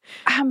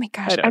 Oh my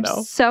gosh, I don't I'm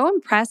know. so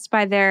impressed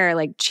by their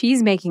like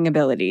cheese making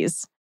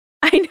abilities.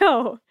 I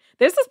know.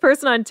 There's this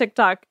person on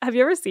TikTok. Have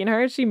you ever seen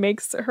her? She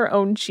makes her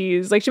own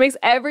cheese. Like she makes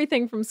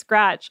everything from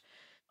scratch.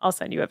 I'll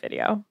send you a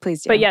video.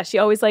 Please do. But yeah, she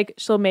always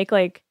she'll make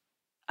like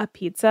a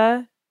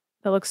pizza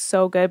that looks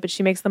so good, but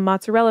she makes the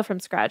mozzarella from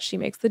scratch. She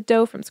makes the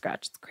dough from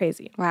scratch. It's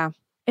crazy. Wow.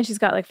 And she's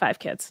got like 5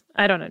 kids.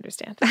 I don't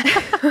understand.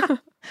 Oh,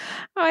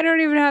 I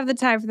don't even have the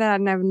time for that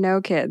and I have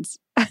no kids.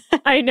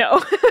 I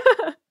know.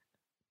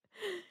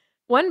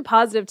 One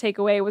positive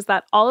takeaway was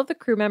that all of the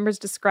crew members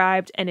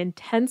described an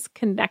intense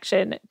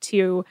connection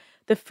to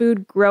the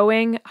food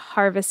growing,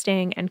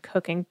 harvesting, and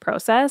cooking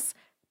process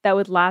that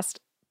would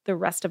last the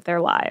rest of their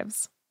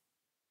lives.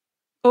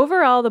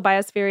 Overall, the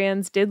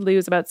Biospherians did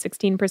lose about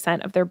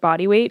 16% of their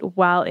body weight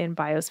while in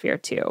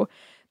Biosphere 2.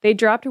 They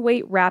dropped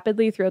weight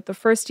rapidly throughout the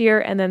first year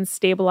and then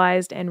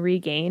stabilized and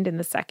regained in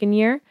the second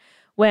year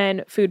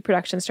when food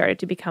production started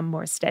to become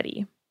more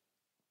steady.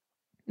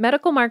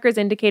 Medical markers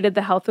indicated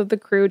the health of the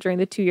crew during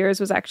the 2 years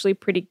was actually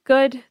pretty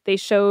good. They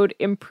showed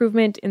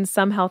improvement in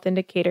some health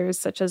indicators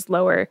such as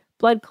lower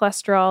blood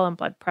cholesterol and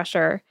blood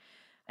pressure.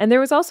 And there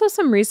was also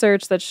some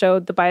research that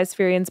showed the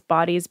Biospherians'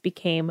 bodies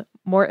became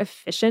more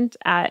efficient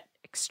at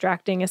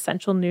extracting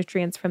essential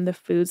nutrients from the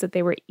foods that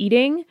they were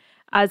eating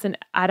as an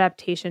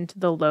adaptation to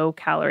the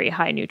low-calorie,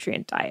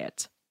 high-nutrient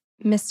diet.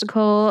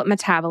 Mystical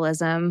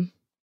metabolism.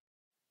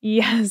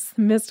 Yes,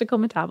 mystical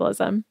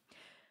metabolism.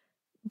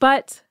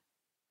 But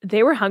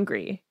they were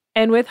hungry.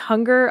 And with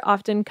hunger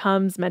often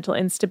comes mental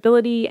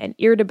instability and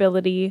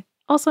irritability,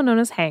 also known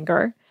as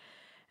hanger.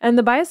 And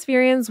the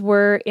Biospherians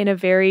were in a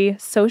very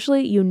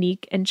socially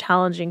unique and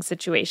challenging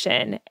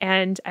situation.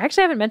 And I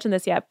actually haven't mentioned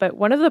this yet, but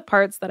one of the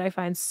parts that I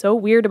find so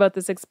weird about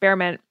this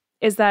experiment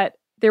is that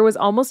there was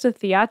almost a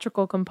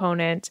theatrical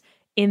component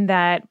in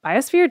that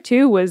Biosphere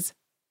 2 was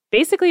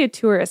basically a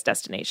tourist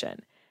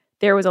destination.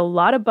 There was a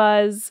lot of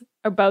buzz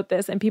about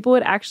this, and people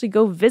would actually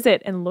go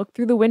visit and look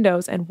through the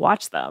windows and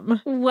watch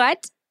them.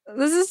 What?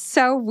 This is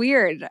so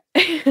weird.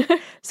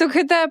 So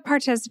could the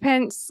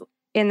participants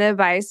in the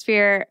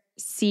Biosphere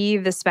see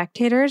the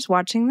spectators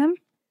watching them?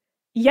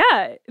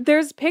 Yeah,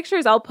 there's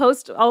pictures.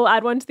 I'll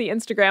add one to the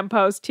Instagram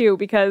post too,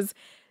 because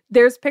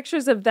there's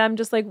pictures of them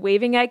just like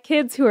waving at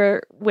kids who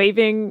are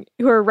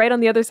right on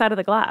the other side of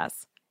the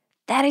glass.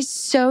 That is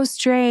so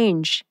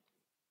strange.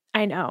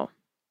 I know.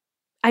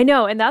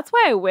 And that's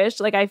why I wish,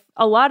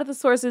 a lot of the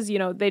sources,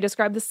 they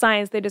describe the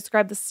science, they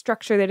describe the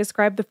structure, they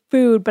describe the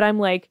food, but I'm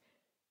like,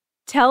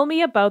 tell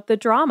me about the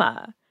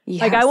drama.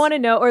 Yes. I want to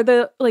know, or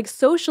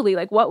socially,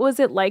 what was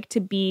it like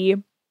to be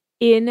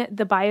in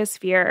the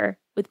Biosphere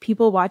with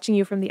people watching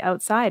you from the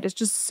outside? It's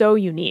just so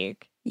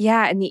unique.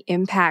 Yeah, and the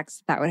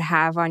impacts that would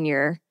have on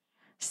your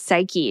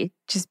psyche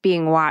just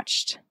being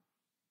watched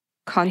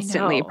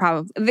constantly,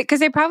 probably. Because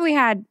they probably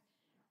had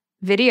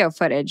video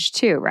footage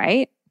too,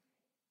 right?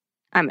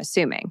 I'm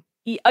assuming.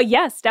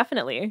 Yes,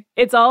 definitely.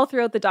 It's all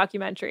throughout the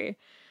documentary.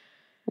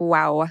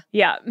 Wow.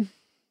 Yeah.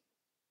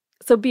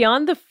 So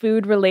beyond the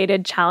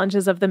food-related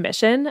challenges of the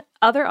mission,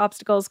 other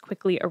obstacles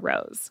quickly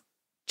arose.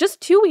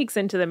 Just 2 weeks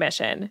into the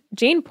mission,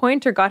 Jane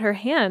Pointer got her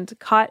hand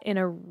caught in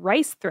a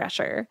rice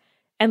thresher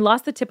and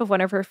lost the tip of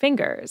one of her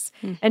fingers.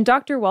 And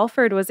Dr.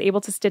 Walford was able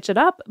to stitch it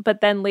up,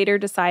 but then later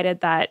decided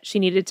that she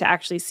needed to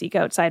actually seek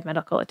outside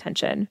medical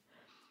attention.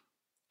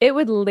 It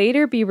would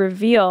later be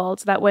revealed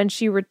that when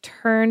she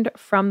returned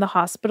from the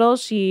hospital,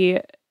 she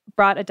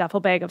brought a duffel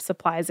bag of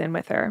supplies in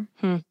with her.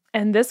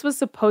 And this was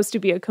supposed to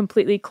be a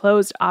completely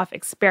closed-off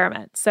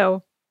experiment.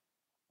 So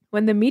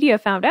when the media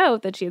found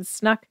out that she had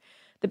snuck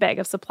the bag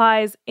of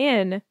supplies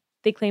in,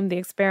 they claimed the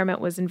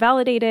experiment was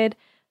invalidated.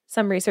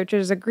 Some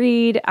researchers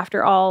agreed.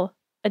 After all,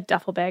 a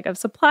duffel bag of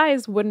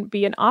supplies wouldn't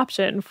be an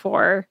option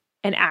for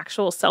an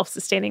actual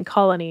self-sustaining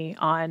colony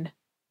on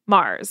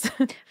Mars.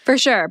 For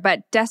sure,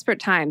 but desperate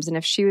times. And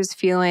if she was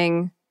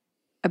feeling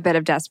a bit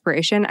of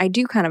desperation, I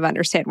do kind of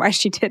understand why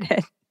she did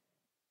it.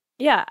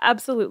 Yeah,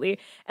 absolutely.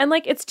 And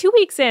it's 2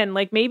 weeks in,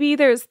 maybe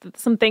there's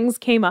some things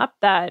came up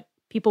that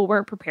people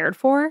weren't prepared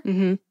for.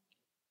 Mm-hmm.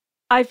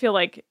 I feel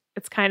like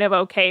it's kind of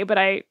okay, but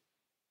I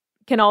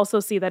can also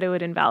see that it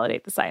would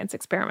invalidate the science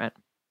experiment.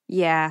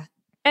 Yeah.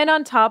 And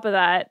on top of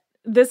that,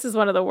 this is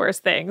one of the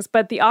worst things,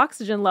 but the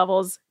oxygen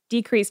levels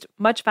decreased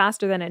much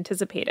faster than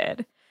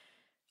anticipated,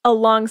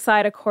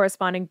 alongside a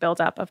corresponding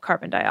buildup of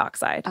carbon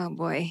dioxide. Oh,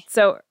 boy.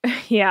 So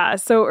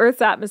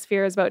Earth's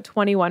atmosphere is about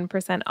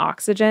 21%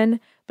 oxygen,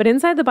 but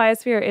inside the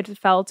biosphere, it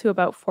fell to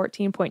about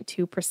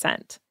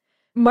 14.2%.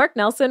 Mark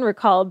Nelson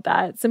recalled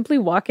that simply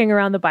walking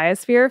around the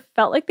biosphere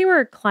felt like they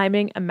were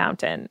climbing a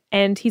mountain,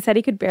 and he said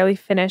he could barely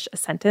finish a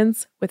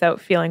sentence without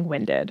feeling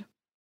winded.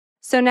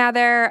 So now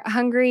they're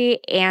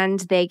hungry and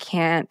they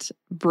can't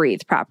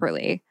breathe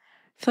properly.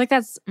 I feel like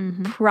that's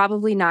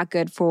probably not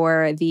good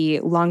for the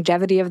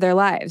longevity of their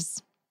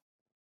lives.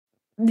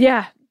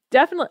 Yeah,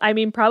 definitely. I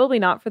mean, probably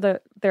not for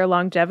their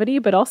longevity,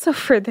 but also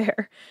for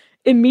their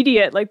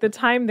immediate, the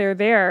time they're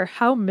there.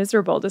 How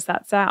miserable does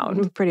that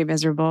sound? Pretty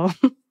miserable.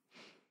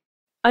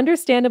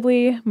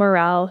 Understandably,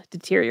 morale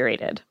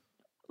deteriorated.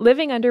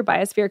 Living under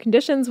biosphere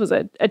conditions was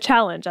a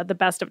challenge at the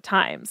best of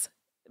times.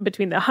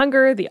 Between the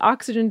hunger, the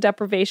oxygen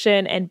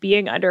deprivation, and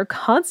being under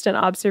constant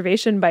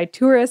observation by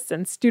tourists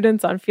and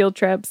students on field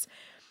trips,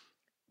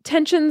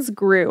 tensions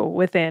grew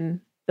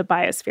within the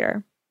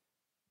biosphere.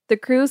 The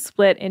crew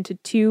split into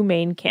two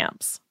main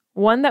camps.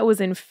 One that was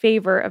in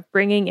favor of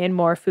bringing in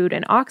more food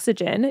and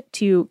oxygen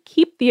to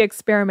keep the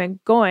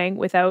experiment going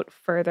without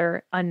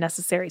further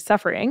unnecessary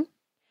suffering.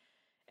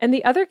 And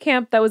the other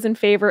camp that was in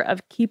favor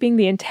of keeping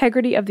the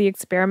integrity of the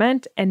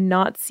experiment and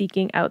not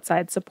seeking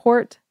outside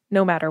support,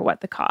 no matter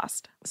what the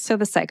cost. So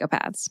the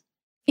psychopaths.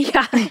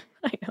 Yeah, I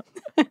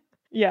know.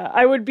 Yeah,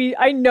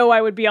 I know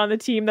I would be on the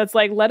team that's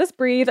like, let us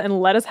breathe and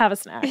let us have a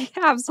snack.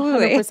 Yeah,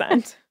 absolutely.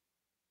 100%.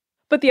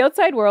 But the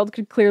outside world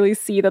could clearly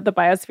see that the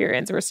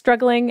biospherians were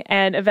struggling,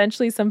 and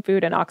eventually some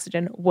food and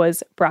oxygen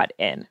was brought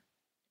in.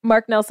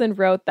 Mark Nelson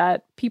wrote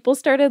that people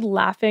started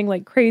laughing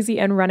like crazy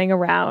and running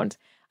around.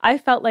 I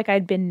felt like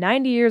I'd been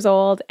 90 years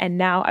old and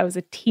now I was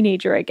a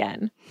teenager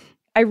again.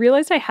 I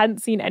realized I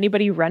hadn't seen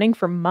anybody running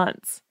for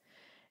months.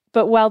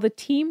 But while the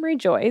team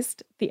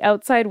rejoiced, the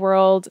outside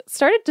world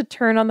started to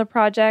turn on the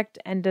project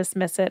and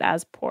dismiss it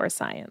as poor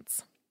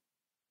science.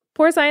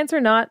 Poor science or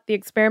not, the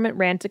experiment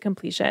ran to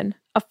completion,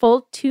 a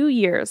full 2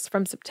 years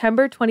from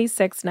September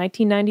 26,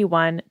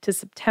 1991 to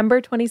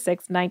September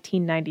 26,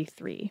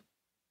 1993.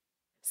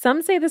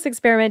 Some say this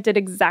experiment did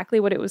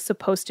exactly what it was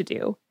supposed to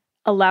do,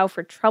 allow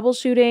for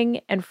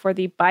troubleshooting and for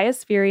the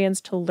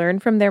biospherians to learn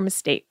from their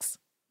mistakes.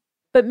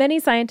 But many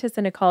scientists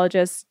and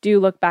ecologists do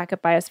look back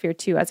at Biosphere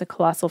 2 as a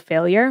colossal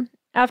failure.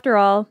 After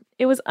all,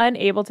 it was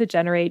unable to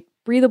generate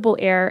breathable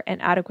air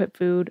and adequate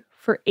food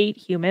for 8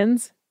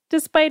 humans,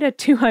 despite a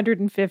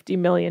 $250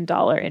 million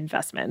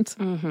investment.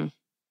 Mm-hmm.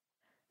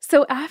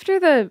 So after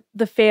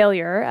the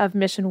failure of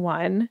Mission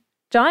 1,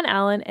 John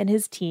Allen and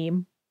his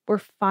team were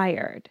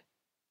fired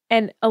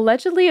and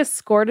allegedly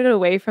escorted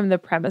away from the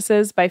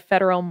premises by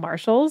federal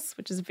marshals,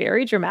 which is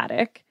very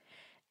dramatic,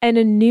 and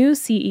a new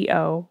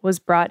CEO was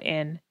brought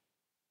in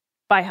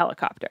by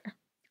helicopter.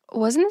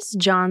 Wasn't this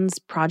John's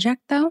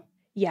project, though?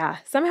 Yeah,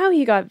 somehow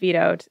he got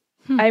vetoed.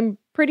 I'm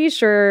pretty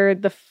sure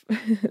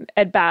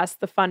Ed Bass,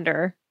 the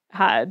funder,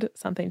 had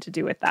something to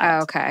do with that.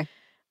 Oh, okay.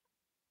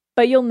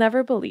 But you'll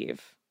never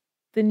believe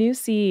the new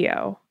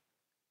CEO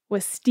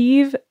was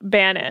Steve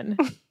Bannon.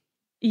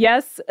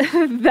 Yes,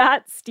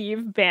 that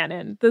Steve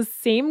Bannon, the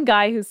same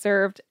guy who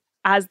served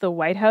as the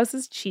White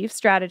House's chief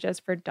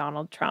strategist for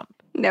Donald Trump.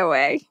 No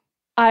way.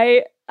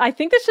 I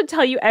think this should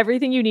tell you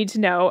everything you need to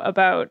know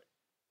about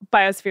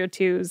Biosphere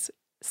 2's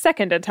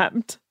second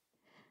attempt.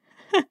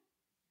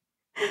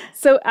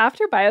 So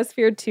after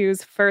Biosphere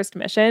 2's first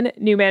mission,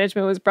 new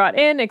management was brought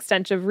in,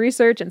 extensive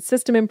research and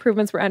system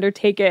improvements were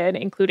undertaken,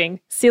 including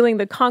sealing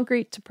the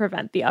concrete to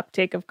prevent the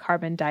uptake of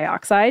carbon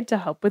dioxide to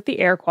help with the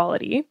air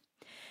quality.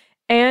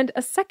 And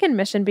a second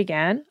mission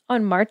began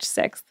on March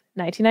 6th,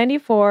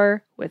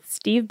 1994, with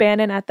Steve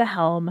Bannon at the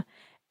helm,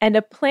 and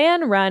a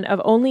planned run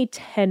of only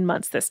 10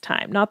 months this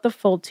time, not the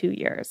full 2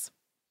 years.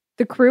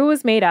 The crew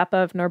was made up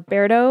of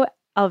Norberto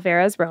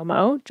Alvarez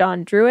Romo,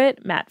 John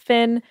Druitt, Matt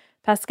Finn,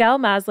 Pascal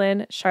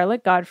Maslin,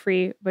 Charlotte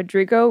Godfrey,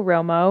 Rodrigo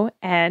Romo,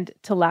 and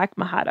Tilak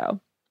Mahado.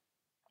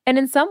 And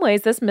in some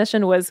ways, this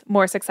mission was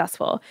more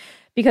successful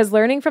because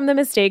learning from the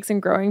mistakes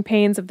and growing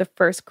pains of the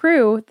first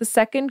crew, the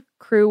second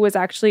crew was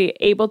actually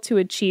able to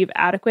achieve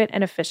adequate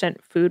and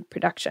efficient food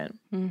production.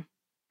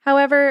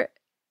 However,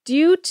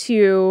 due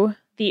to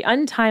the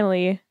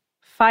untimely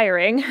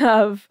firing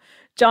of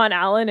John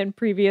Allen and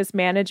previous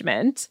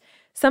management,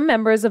 some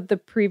members of the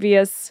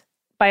previous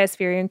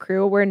Biospherian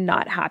crew were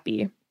not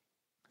happy.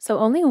 So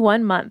only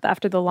 1 month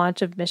after the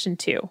launch of Mission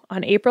 2,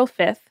 on April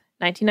 5th,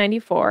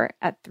 1994,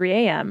 at 3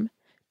 a.m.,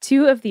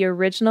 2 of the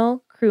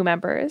original crew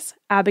members,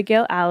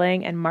 Abigail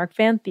Alling and Mark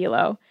Van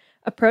Thilo,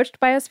 approached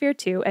Biosphere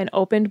 2 and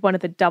opened one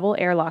of the double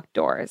airlock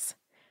doors.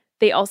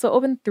 They also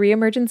opened 3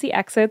 emergency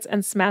exits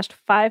and smashed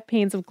 5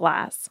 panes of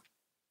glass.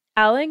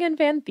 Alling and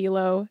Van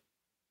Thilo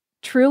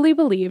truly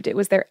believed it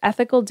was their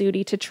ethical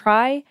duty to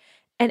try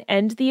and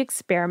end the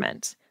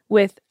experiment,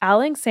 with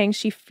Alling saying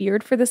she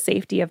feared for the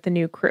safety of the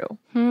new crew.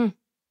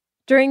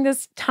 During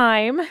this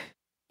time,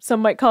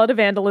 some might call it a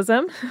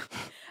vandalism,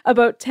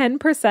 about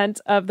 10%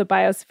 of the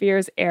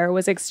biosphere's air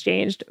was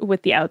exchanged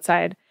with the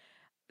outside.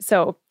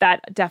 So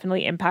that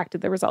definitely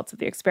impacted the results of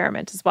the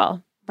experiment as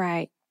well.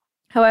 Right.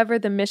 However,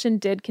 the mission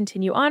did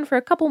continue on for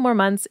a couple more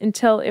months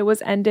until it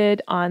was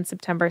ended on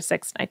September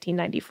 6,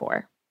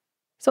 1994.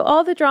 So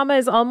all the drama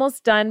is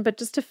almost done, but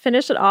just to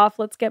finish it off,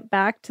 let's get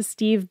back to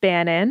Steve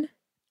Bannon.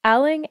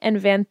 Alling and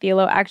Van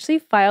Thilo actually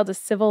filed a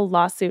civil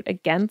lawsuit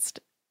against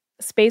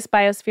Space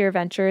Biosphere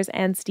Ventures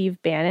and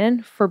Steve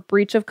Bannon for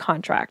breach of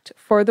contract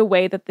for the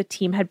way that the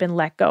team had been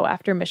let go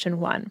after Mission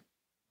 1.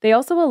 They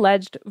also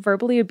alleged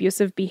verbally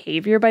abusive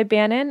behavior by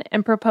Bannon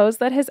and proposed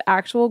that his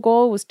actual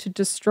goal was to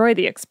destroy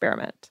the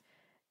experiment.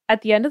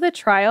 At the end of the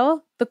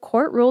trial, the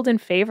court ruled in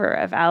favor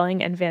of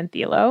Alling and Van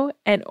Thilo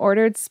and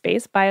ordered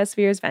Space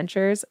Biosphere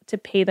Ventures to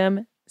pay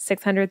them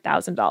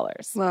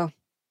 $600,000. Whoa.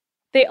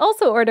 They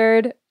also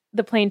ordered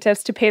the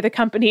plaintiffs to pay the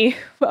company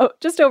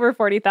just over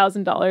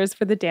 $40,000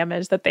 for the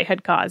damage that they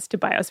had caused to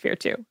Biosphere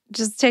 2.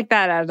 Just take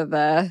that out of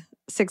the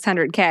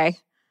 $600K.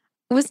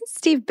 Wasn't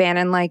Steve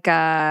Bannon like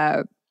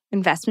a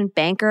investment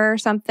banker or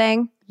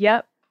something?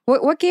 Yep.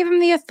 What gave him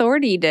the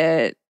authority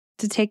to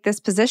take this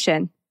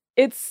position?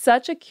 It's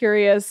such a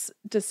curious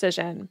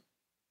decision.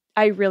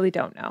 I really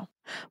don't know.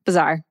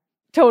 Bizarre.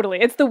 Totally.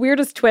 It's the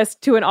weirdest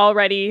twist to an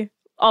already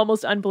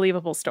almost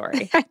unbelievable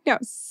story. I know,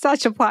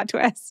 such a plot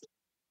twist.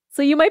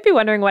 So you might be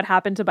wondering what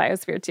happened to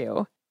Biosphere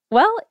 2.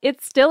 Well,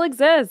 it still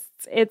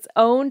exists. It's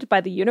owned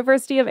by the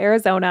University of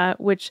Arizona,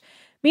 which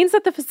means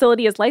that the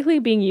facility is likely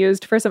being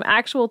used for some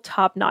actual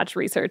top-notch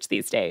research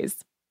these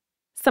days.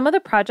 Some of the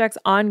projects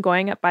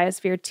ongoing at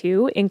Biosphere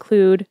 2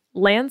 include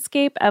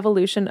Landscape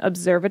Evolution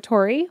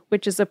Observatory,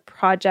 which is a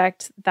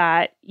project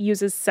that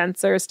uses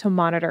sensors to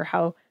monitor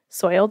how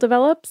soil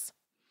develops.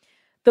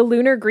 The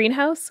Lunar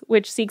Greenhouse,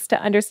 which seeks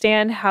to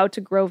understand how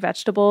to grow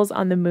vegetables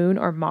on the moon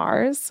or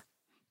Mars.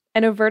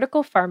 And a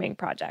vertical farming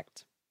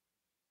project.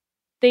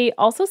 They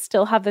also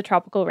still have the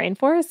tropical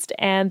rainforest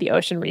and the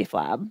Ocean Reef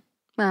Lab.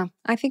 Well,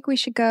 I think we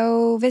should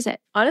go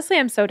visit. Honestly,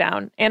 I'm so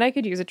down, and I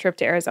could use a trip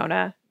to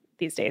Arizona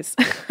these days.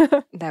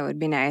 That would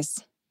be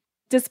nice.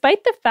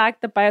 Despite the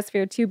fact that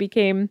Biosphere 2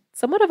 became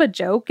somewhat of a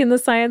joke in the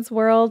science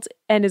world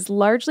and is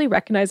largely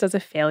recognized as a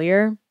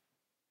failure,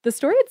 the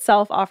story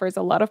itself offers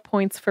a lot of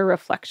points for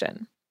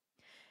reflection.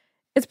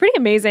 It's pretty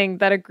amazing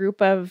that a group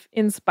of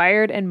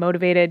inspired and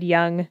motivated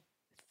young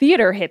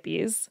theater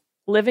hippies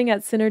living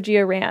at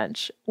Synergia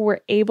Ranch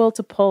were able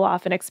to pull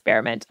off an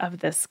experiment of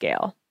this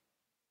scale.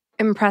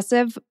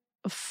 Impressive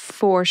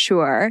for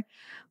sure.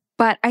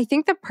 But I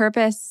think the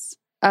purpose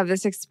of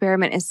this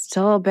experiment is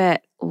still a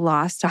bit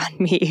lost on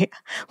me.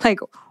 Like,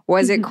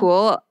 was it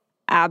cool?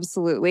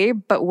 Absolutely.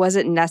 But was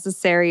it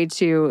necessary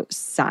to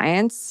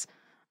science?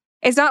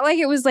 It's not like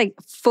it was like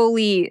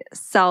fully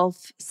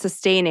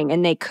self-sustaining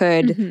and they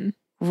could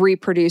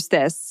reproduce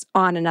this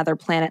on another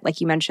planet, like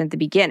you mentioned at the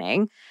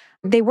beginning.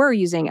 They were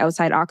using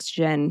outside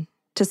oxygen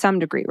to some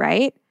degree,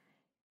 right?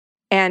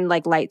 And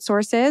like light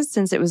sources,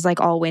 since it was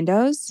like all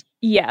windows.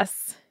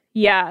 Yes.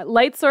 Yeah,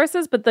 light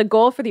sources, but the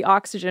goal for the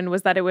oxygen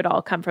was that it would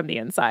all come from the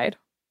inside.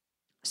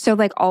 So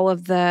like all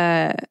of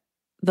the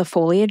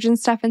foliage and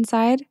stuff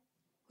inside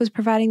was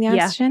providing the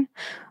oxygen?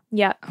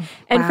 Yeah.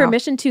 And for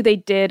Mission 2, they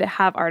did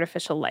have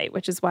artificial light,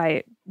 which is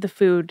why the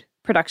food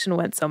production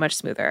went so much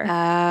smoother.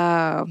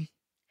 Oh.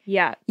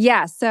 Yeah.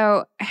 Yeah.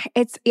 So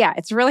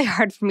it's really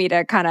hard for me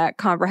to kind of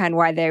comprehend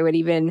why they would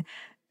even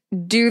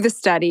do the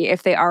study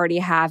if they already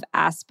have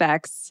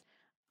aspects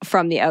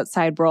from the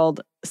outside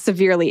world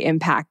severely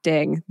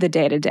impacting the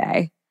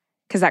day-to-day.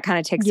 Because that kind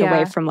of takes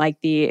away from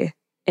like the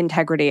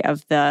integrity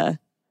of the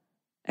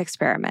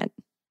experiment.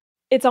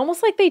 It's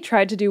almost like they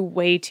tried to do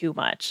way too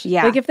much.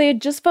 Yeah. Like if they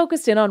had just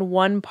focused in on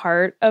one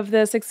part of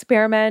this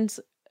experiment,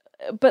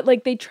 but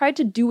like they tried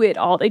to do it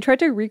all. They tried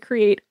to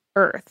recreate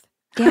Earth.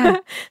 Yeah.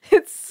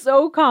 It's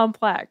so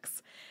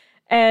complex.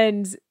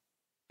 And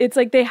it's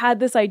like they had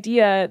this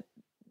idea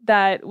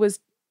that was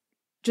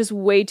just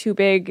way too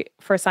big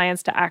for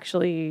science to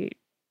actually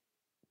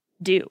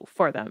do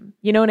for them.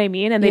 You know what I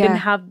mean? And they didn't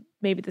have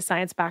maybe the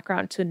science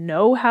background to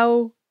know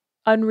how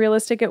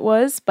unrealistic it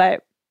was,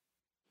 but...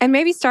 And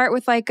maybe start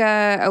with like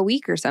a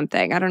week or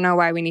something. I don't know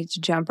why we need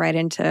to jump right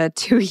into a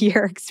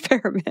 2-year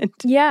experiment.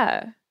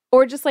 Yeah.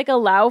 Or just like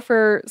allow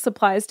for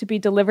supplies to be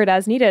delivered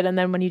as needed. And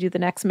then when you do the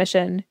next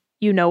mission,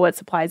 you know what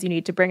supplies you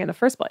need to bring in the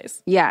first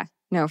place. Yeah,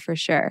 no, for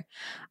sure.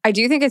 I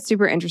do think it's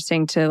super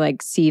interesting to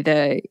like see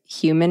the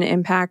human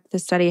impact the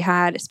study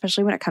had,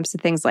 especially when it comes to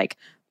things like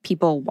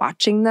people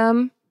watching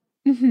them.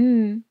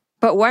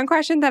 But one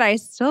question that I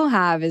still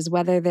have is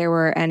whether there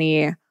were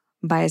any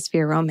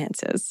biosphere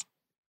romances.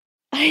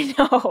 I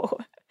know.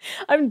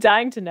 I'm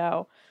dying to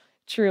know,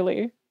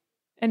 truly.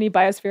 Any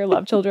biosphere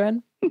love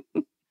children?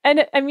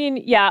 And I mean,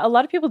 yeah, a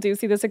lot of people do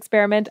see this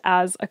experiment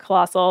as a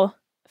colossal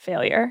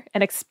failure,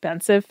 an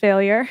expensive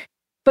failure.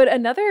 But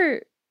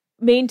another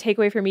main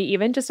takeaway for me,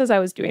 even just as I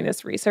was doing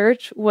this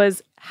research,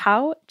 was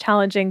how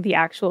challenging the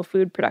actual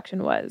food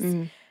production was.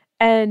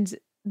 And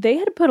they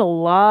had put a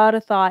lot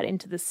of thought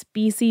into the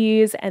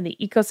species and the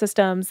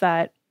ecosystems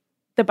that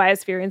the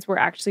biospherians were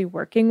actually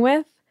working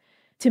with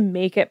to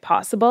make it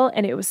possible.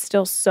 And it was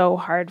still so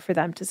hard for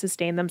them to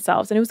sustain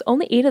themselves. And it was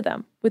only 8 of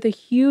them with a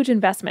huge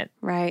investment.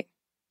 Right.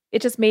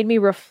 It just made me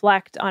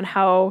reflect on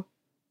how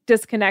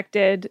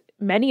disconnected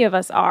many of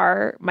us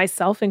are,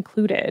 myself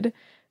included,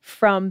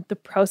 from the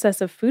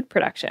process of food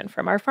production,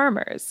 from our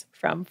farmers,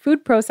 from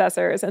food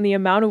processors, and the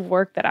amount of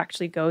work that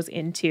actually goes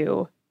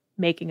into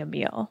making a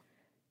meal.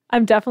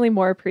 I'm definitely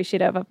more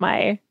appreciative of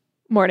my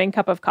morning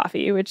cup of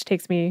coffee, which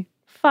takes me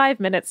 5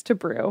 minutes to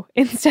brew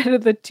instead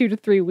of the 2 to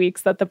 3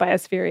 weeks that the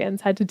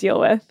biospherians had to deal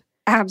with.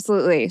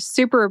 Absolutely.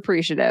 Super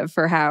appreciative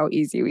for how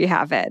easy we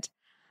have it.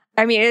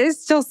 I mean, it is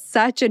still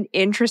such an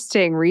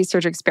interesting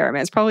research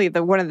experiment. It's probably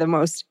one of the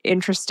most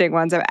interesting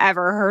ones I've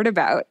ever heard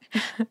about.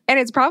 And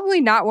it's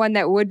probably not one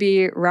that would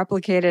be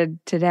replicated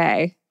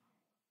today,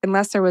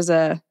 unless there was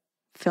a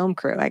film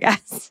crew, I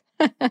guess.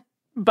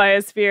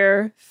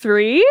 Biosphere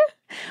 3?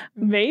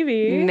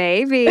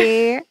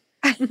 Maybe.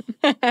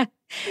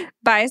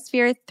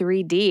 Biosphere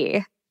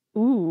 3D.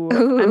 Ooh.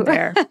 I'm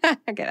there.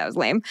 Okay, that was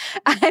lame.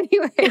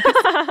 Anyways,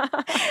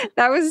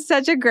 that was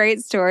such a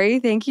great story.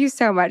 Thank you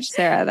so much,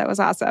 Sarah. That was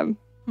awesome.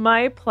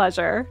 My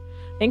pleasure.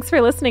 Thanks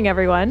for listening,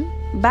 everyone.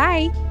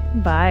 Bye.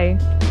 Bye.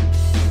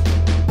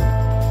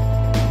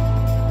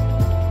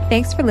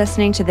 Thanks for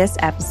listening to this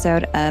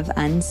episode of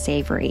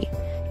Unsavory.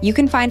 You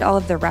can find all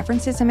of the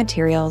references and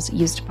materials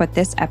used to put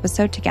this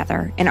episode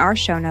together in our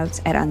show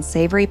notes at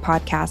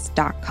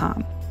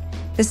unsavorypodcast.com.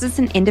 This is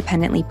an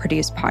independently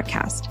produced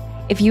podcast.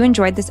 If you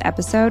enjoyed this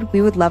episode,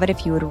 we would love it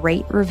if you would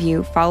rate,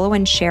 review, follow,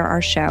 and share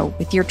our show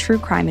with your true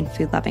crime and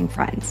food-loving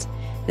friends.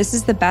 This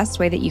is the best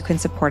way that you can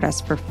support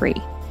us for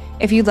free.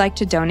 If you'd like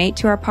to donate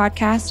to our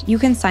podcast, you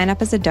can sign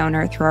up as a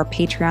donor through our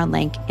Patreon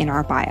link in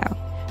our bio.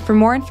 For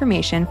more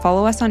information,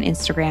 follow us on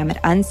Instagram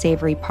at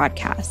Unsavory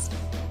Podcast.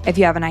 If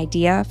you have an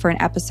idea for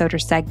an episode or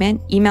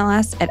segment, email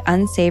us at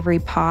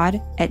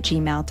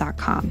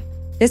unsavorypod@gmail.com.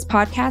 This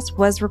podcast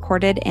was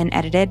recorded and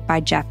edited by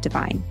Jeff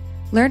Devine.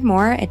 Learn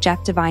more at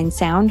Jeff Devine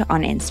Sound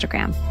on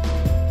Instagram.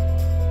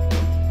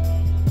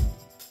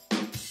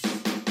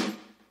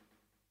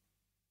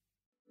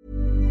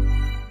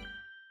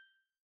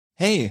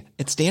 Hey,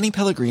 it's Danny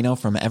Pellegrino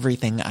from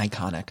Everything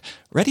Iconic.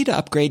 Ready to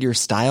upgrade your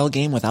style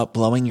game without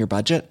blowing your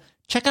budget?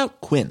 Check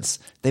out Quince.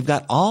 They've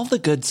got all the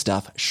good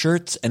stuff,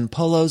 shirts and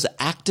polos,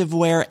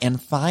 activewear,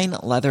 and fine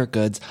leather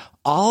goods,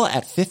 all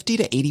at 50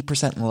 to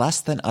 80%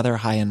 less than other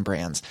high-end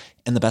brands.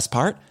 And the best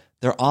part?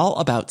 They're all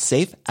about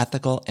safe,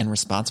 ethical, and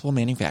responsible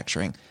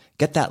manufacturing.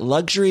 Get that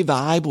luxury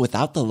vibe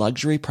without the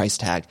luxury price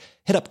tag.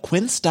 Hit up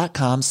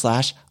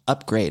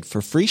quince.com/upgrade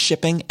for free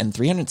shipping and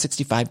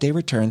 365-day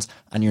returns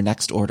on your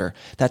next order.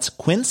 That's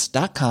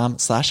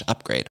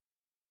quince.com/upgrade.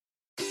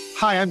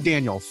 Hi, I'm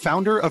Daniel,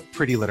 founder of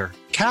Pretty Litter.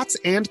 Cats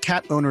and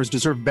cat owners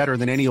deserve better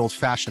than any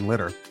old-fashioned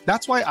litter.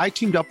 That's why I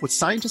teamed up with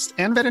scientists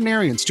and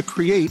veterinarians to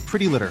create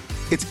Pretty Litter.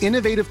 Its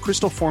innovative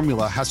crystal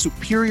formula has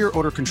superior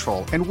odor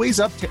control and weighs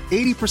up to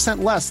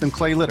 80% less than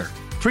clay litter.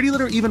 Pretty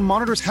Litter even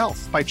monitors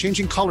health by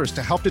changing colors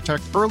to help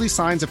detect early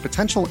signs of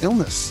potential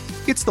illness.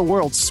 It's the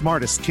world's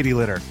smartest kitty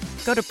litter.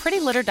 Go to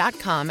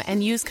prettylitter.com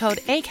and use code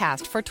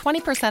ACAST for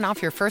 20%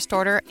 off your first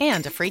order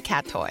and a free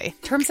cat toy.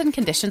 Terms and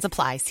conditions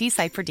apply. See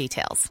site for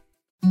details.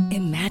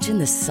 Imagine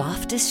the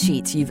softest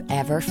sheets you've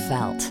ever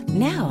felt.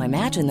 Now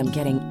imagine them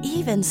getting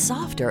even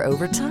softer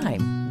over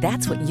time.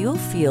 That's what you'll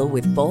feel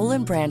with Boll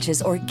 &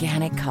 Branch's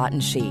organic cotton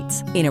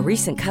sheets. In a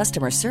recent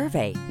customer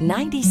survey,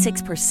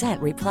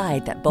 96%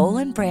 replied that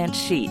Boll & Branch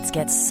sheets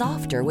get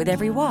softer with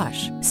every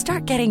wash.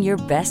 Start getting your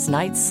best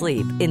night's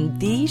sleep in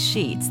these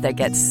sheets that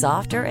get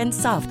softer and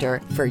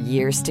softer for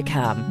years to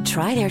come.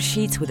 Try their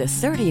sheets with a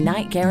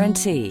 30-night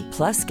guarantee.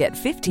 Plus, get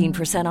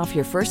 15% off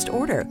your first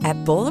order at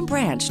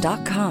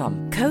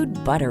bollandbranch.com. Code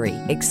BUTTERY.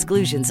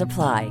 Exclusions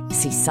apply.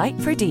 See site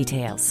for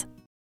details.